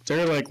break.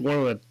 They're like one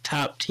of the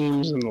top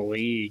teams in the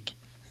league.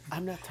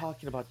 I'm not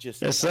talking about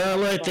just. It's not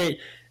like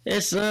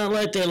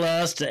they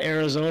lost to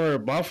Arizona or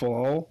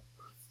Buffalo.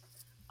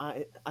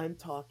 I'm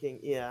talking.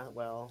 Yeah,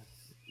 well.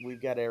 We've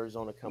got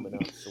Arizona coming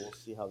up, so we'll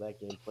see how that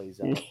game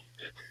plays out.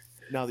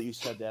 Now that you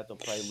said that, they'll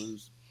probably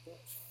lose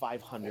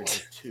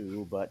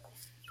 500-2. But,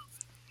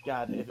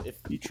 God,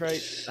 if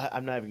Detroit –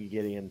 I'm not even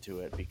getting into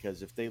it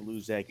because if they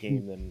lose that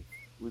game, then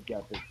we've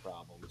got big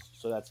problems.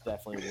 So that's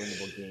definitely a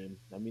winnable game.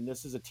 I mean,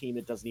 this is a team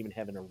that doesn't even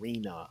have an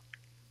arena.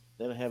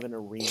 They don't have an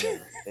arena.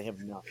 They have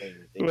nothing.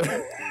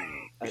 They're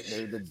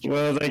the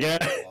well, they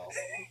got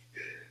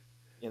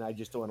 – and I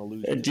just don't want to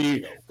lose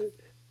it.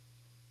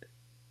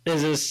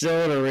 Is it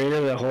still an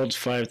arena that holds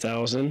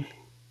 5,000?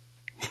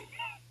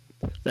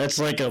 That's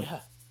like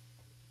a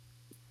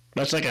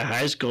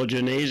high school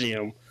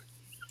gymnasium.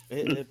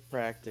 It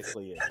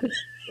practically is.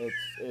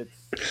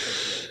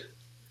 It's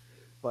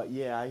but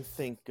yeah, I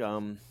think that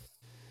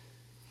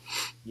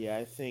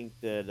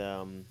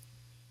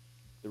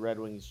the Red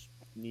Wings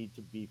need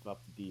to beef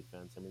up the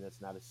defense. I mean, that's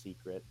not a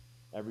secret.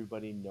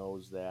 Everybody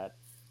knows that.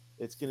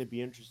 It's going to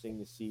be interesting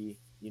to see,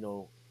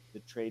 the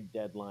trade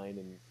deadline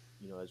and.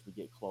 As we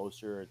get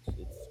closer, it's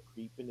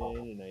creeping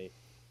in,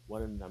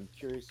 and I'm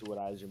curious to what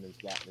Yzerman's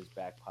got in his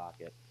back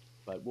pocket.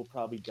 But we'll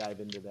probably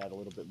dive into that a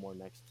little bit more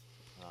next,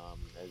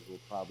 as we'll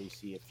probably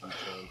see a few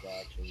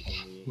transactions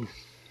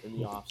in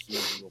the off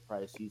season. We'll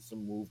probably see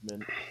some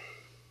movement,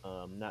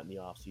 not in the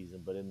off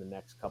season, but in the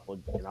next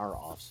in our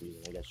off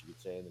season, I guess you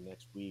could say, in the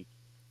next week.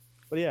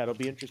 But yeah, it'll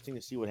be interesting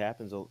to see what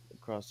happens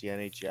across the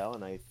NHL,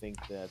 and I think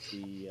that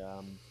the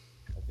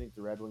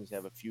Red Wings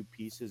have a few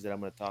pieces that I'm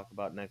going to talk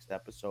about next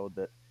episode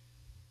that.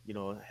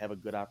 Have a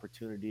good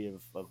opportunity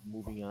of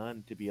moving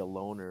on to be a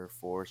loaner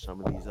for some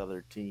of these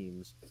other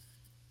teams.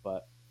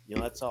 But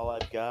that's all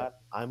I've got.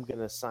 I'm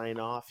gonna sign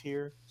off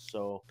here.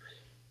 So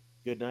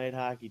good night,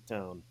 Hockey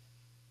Town.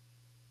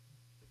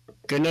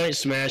 Good night,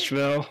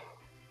 Smashville.